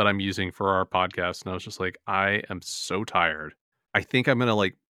platforms that I'm using for our podcast, and I was just like, I am so tired. I think I'm gonna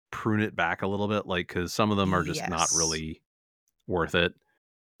like prune it back a little bit, like because some of them are just not Yes. really worth it.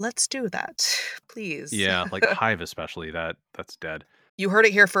 Let's do that, please. Yeah, like Hive especially, that's dead. You heard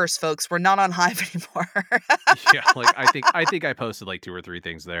it here first, folks. We're not on Hive anymore. Yeah, like I think I posted like 2 or 3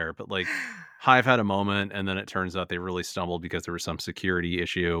 things there, but like Hive had a moment and then it turns out they really stumbled because there was some security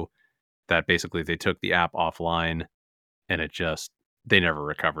issue that basically they took the app offline and they never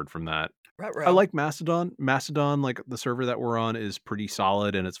recovered from that. I Ruh-roh. like Mastodon. Mastodon, like the server that we're on, is pretty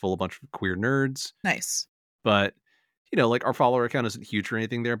solid and it's full of a bunch of queer nerds. Nice. But like our follower account isn't huge or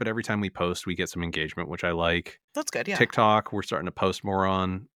anything there, but every time we post, we get some engagement, which I like. That's good, yeah. TikTok, we're starting to post more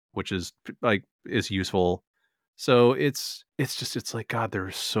on, which is useful. So it's like, God,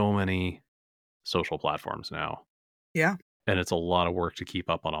 there's so many social platforms now. Yeah. And it's a lot of work to keep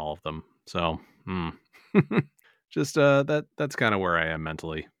up on all of them. So just that's kind of where I am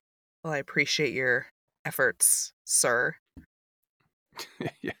mentally. Well, I appreciate your efforts, sir.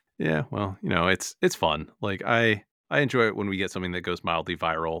 Yeah. Yeah. Well, it's fun. Like I enjoy it when we get something that goes mildly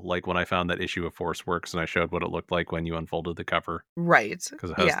viral, like when I found that issue of Force Works and I showed what it looked like when you unfolded the cover Right.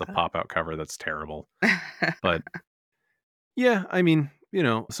 because it has Yeah. the pop-out cover that's terrible. But yeah, I mean,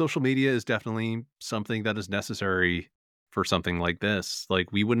 social media is definitely something that is necessary for something like this.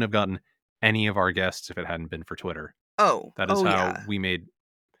 Like we wouldn't have gotten any of our guests if it hadn't been for Twitter. Oh. That is Oh, how yeah. we made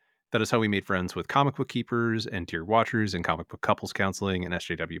friends with Comic Book Keepers and Dear Watchers and Comic Book Couples Counseling and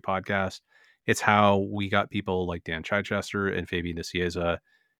SJW Podcast. It's how we got people like Dan Chichester and Fabian Nicieza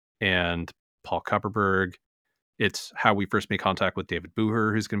and Paul Kupperberg. It's how we first made contact with David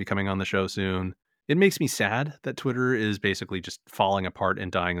Booher, who's going to be coming on the show soon. It makes me sad that Twitter is basically just falling apart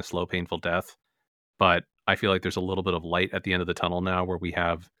and dying a slow, painful death. But I feel like there's a little bit of light at the end of the tunnel now where we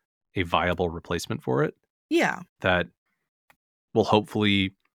have a viable replacement for it Yeah. that will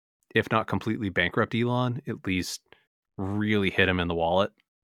hopefully, if not completely bankrupt Elon, at least really hit him in the wallet.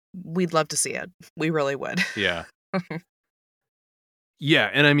 We'd love to see it. We really would. Yeah. Yeah.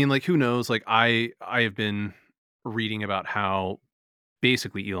 And I mean, like, who knows? Like, I have been reading about how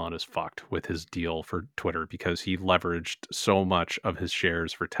basically Elon is fucked with his deal for Twitter because he leveraged so much of his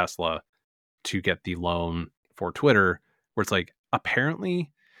shares for Tesla to get the loan for Twitter, where it's like,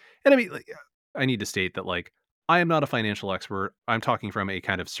 apparently, and I mean, like, I need to state that, like, I am not a financial expert. I'm talking from a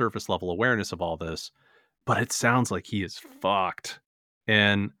kind of surface level awareness of all this, but it sounds like he is fucked.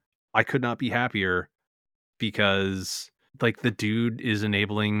 And I could not be happier because, like, the dude is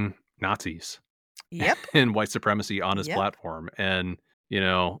enabling Nazis Yep. and white supremacy on his Yep. platform. And,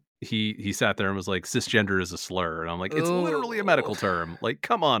 he sat there and was like, cisgender is a slur. And I'm like, it's literally a medical Ooh. term. Like,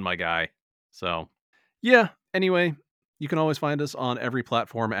 come on, my guy. So, yeah. Anyway, you can always find us on every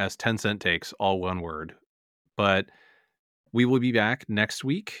platform as 10 Cent Takes, all one word. But we will be back next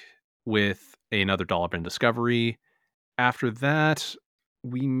week with another Dollop in Discovery. After that,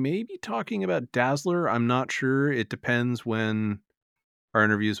 we may be talking about Dazzler. I'm not sure. It depends when our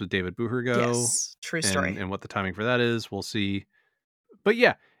interviews with David Booher go. Yes. True story. And what the timing for that is. We'll see. But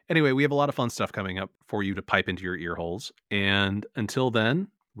yeah, anyway, we have a lot of fun stuff coming up for you to pipe into your ear holes. And until then,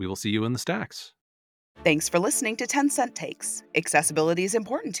 we will see you in the stacks. Thanks for listening to 10 Cent Takes. Accessibility is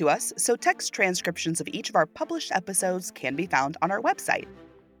important to us, so text transcriptions of each of our published episodes can be found on our website.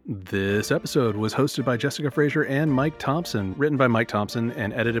 This episode was hosted by Jessica Frazier and Mike Thompson, written by Mike Thompson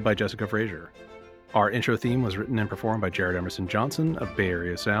and edited by Jessica Frazier. Our intro theme was written and performed by Jared Emerson Johnson of Bay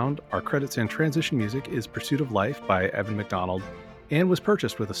Area Sound. Our credits and transition music is Pursuit of Life by Evan McDonald and was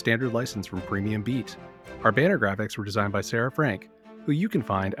purchased with a standard license from Premium Beat. Our banner graphics were designed by Sarah Frank, who you can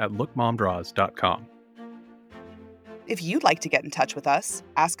find at lookmomdraws.com. If you'd like to get in touch with us,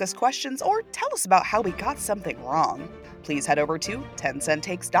 ask us questions, or tell us about how we got something wrong, please head over to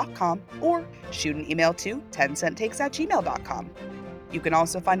 10centtakes.com or shoot an email to 10centtakes@gmail.com. You can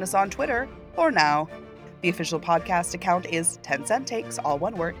also find us on Twitter, or now. The official podcast account is 10 Cent Takes, all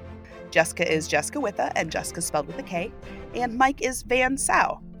one word. Jessica is Jessica Witha, and Jessica spelled with a K. And Mike is Van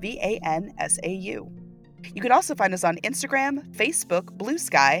Sau, Vansau. You can also find us on Instagram, Facebook, Blue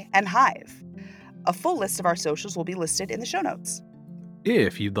Sky, and Hive. A full list of our socials will be listed in the show notes.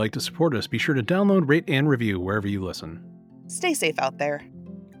 If you'd like to support us, be sure to download, rate, and review wherever you listen. Stay safe out there.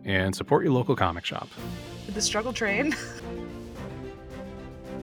 And support your local comic shop. The struggle train.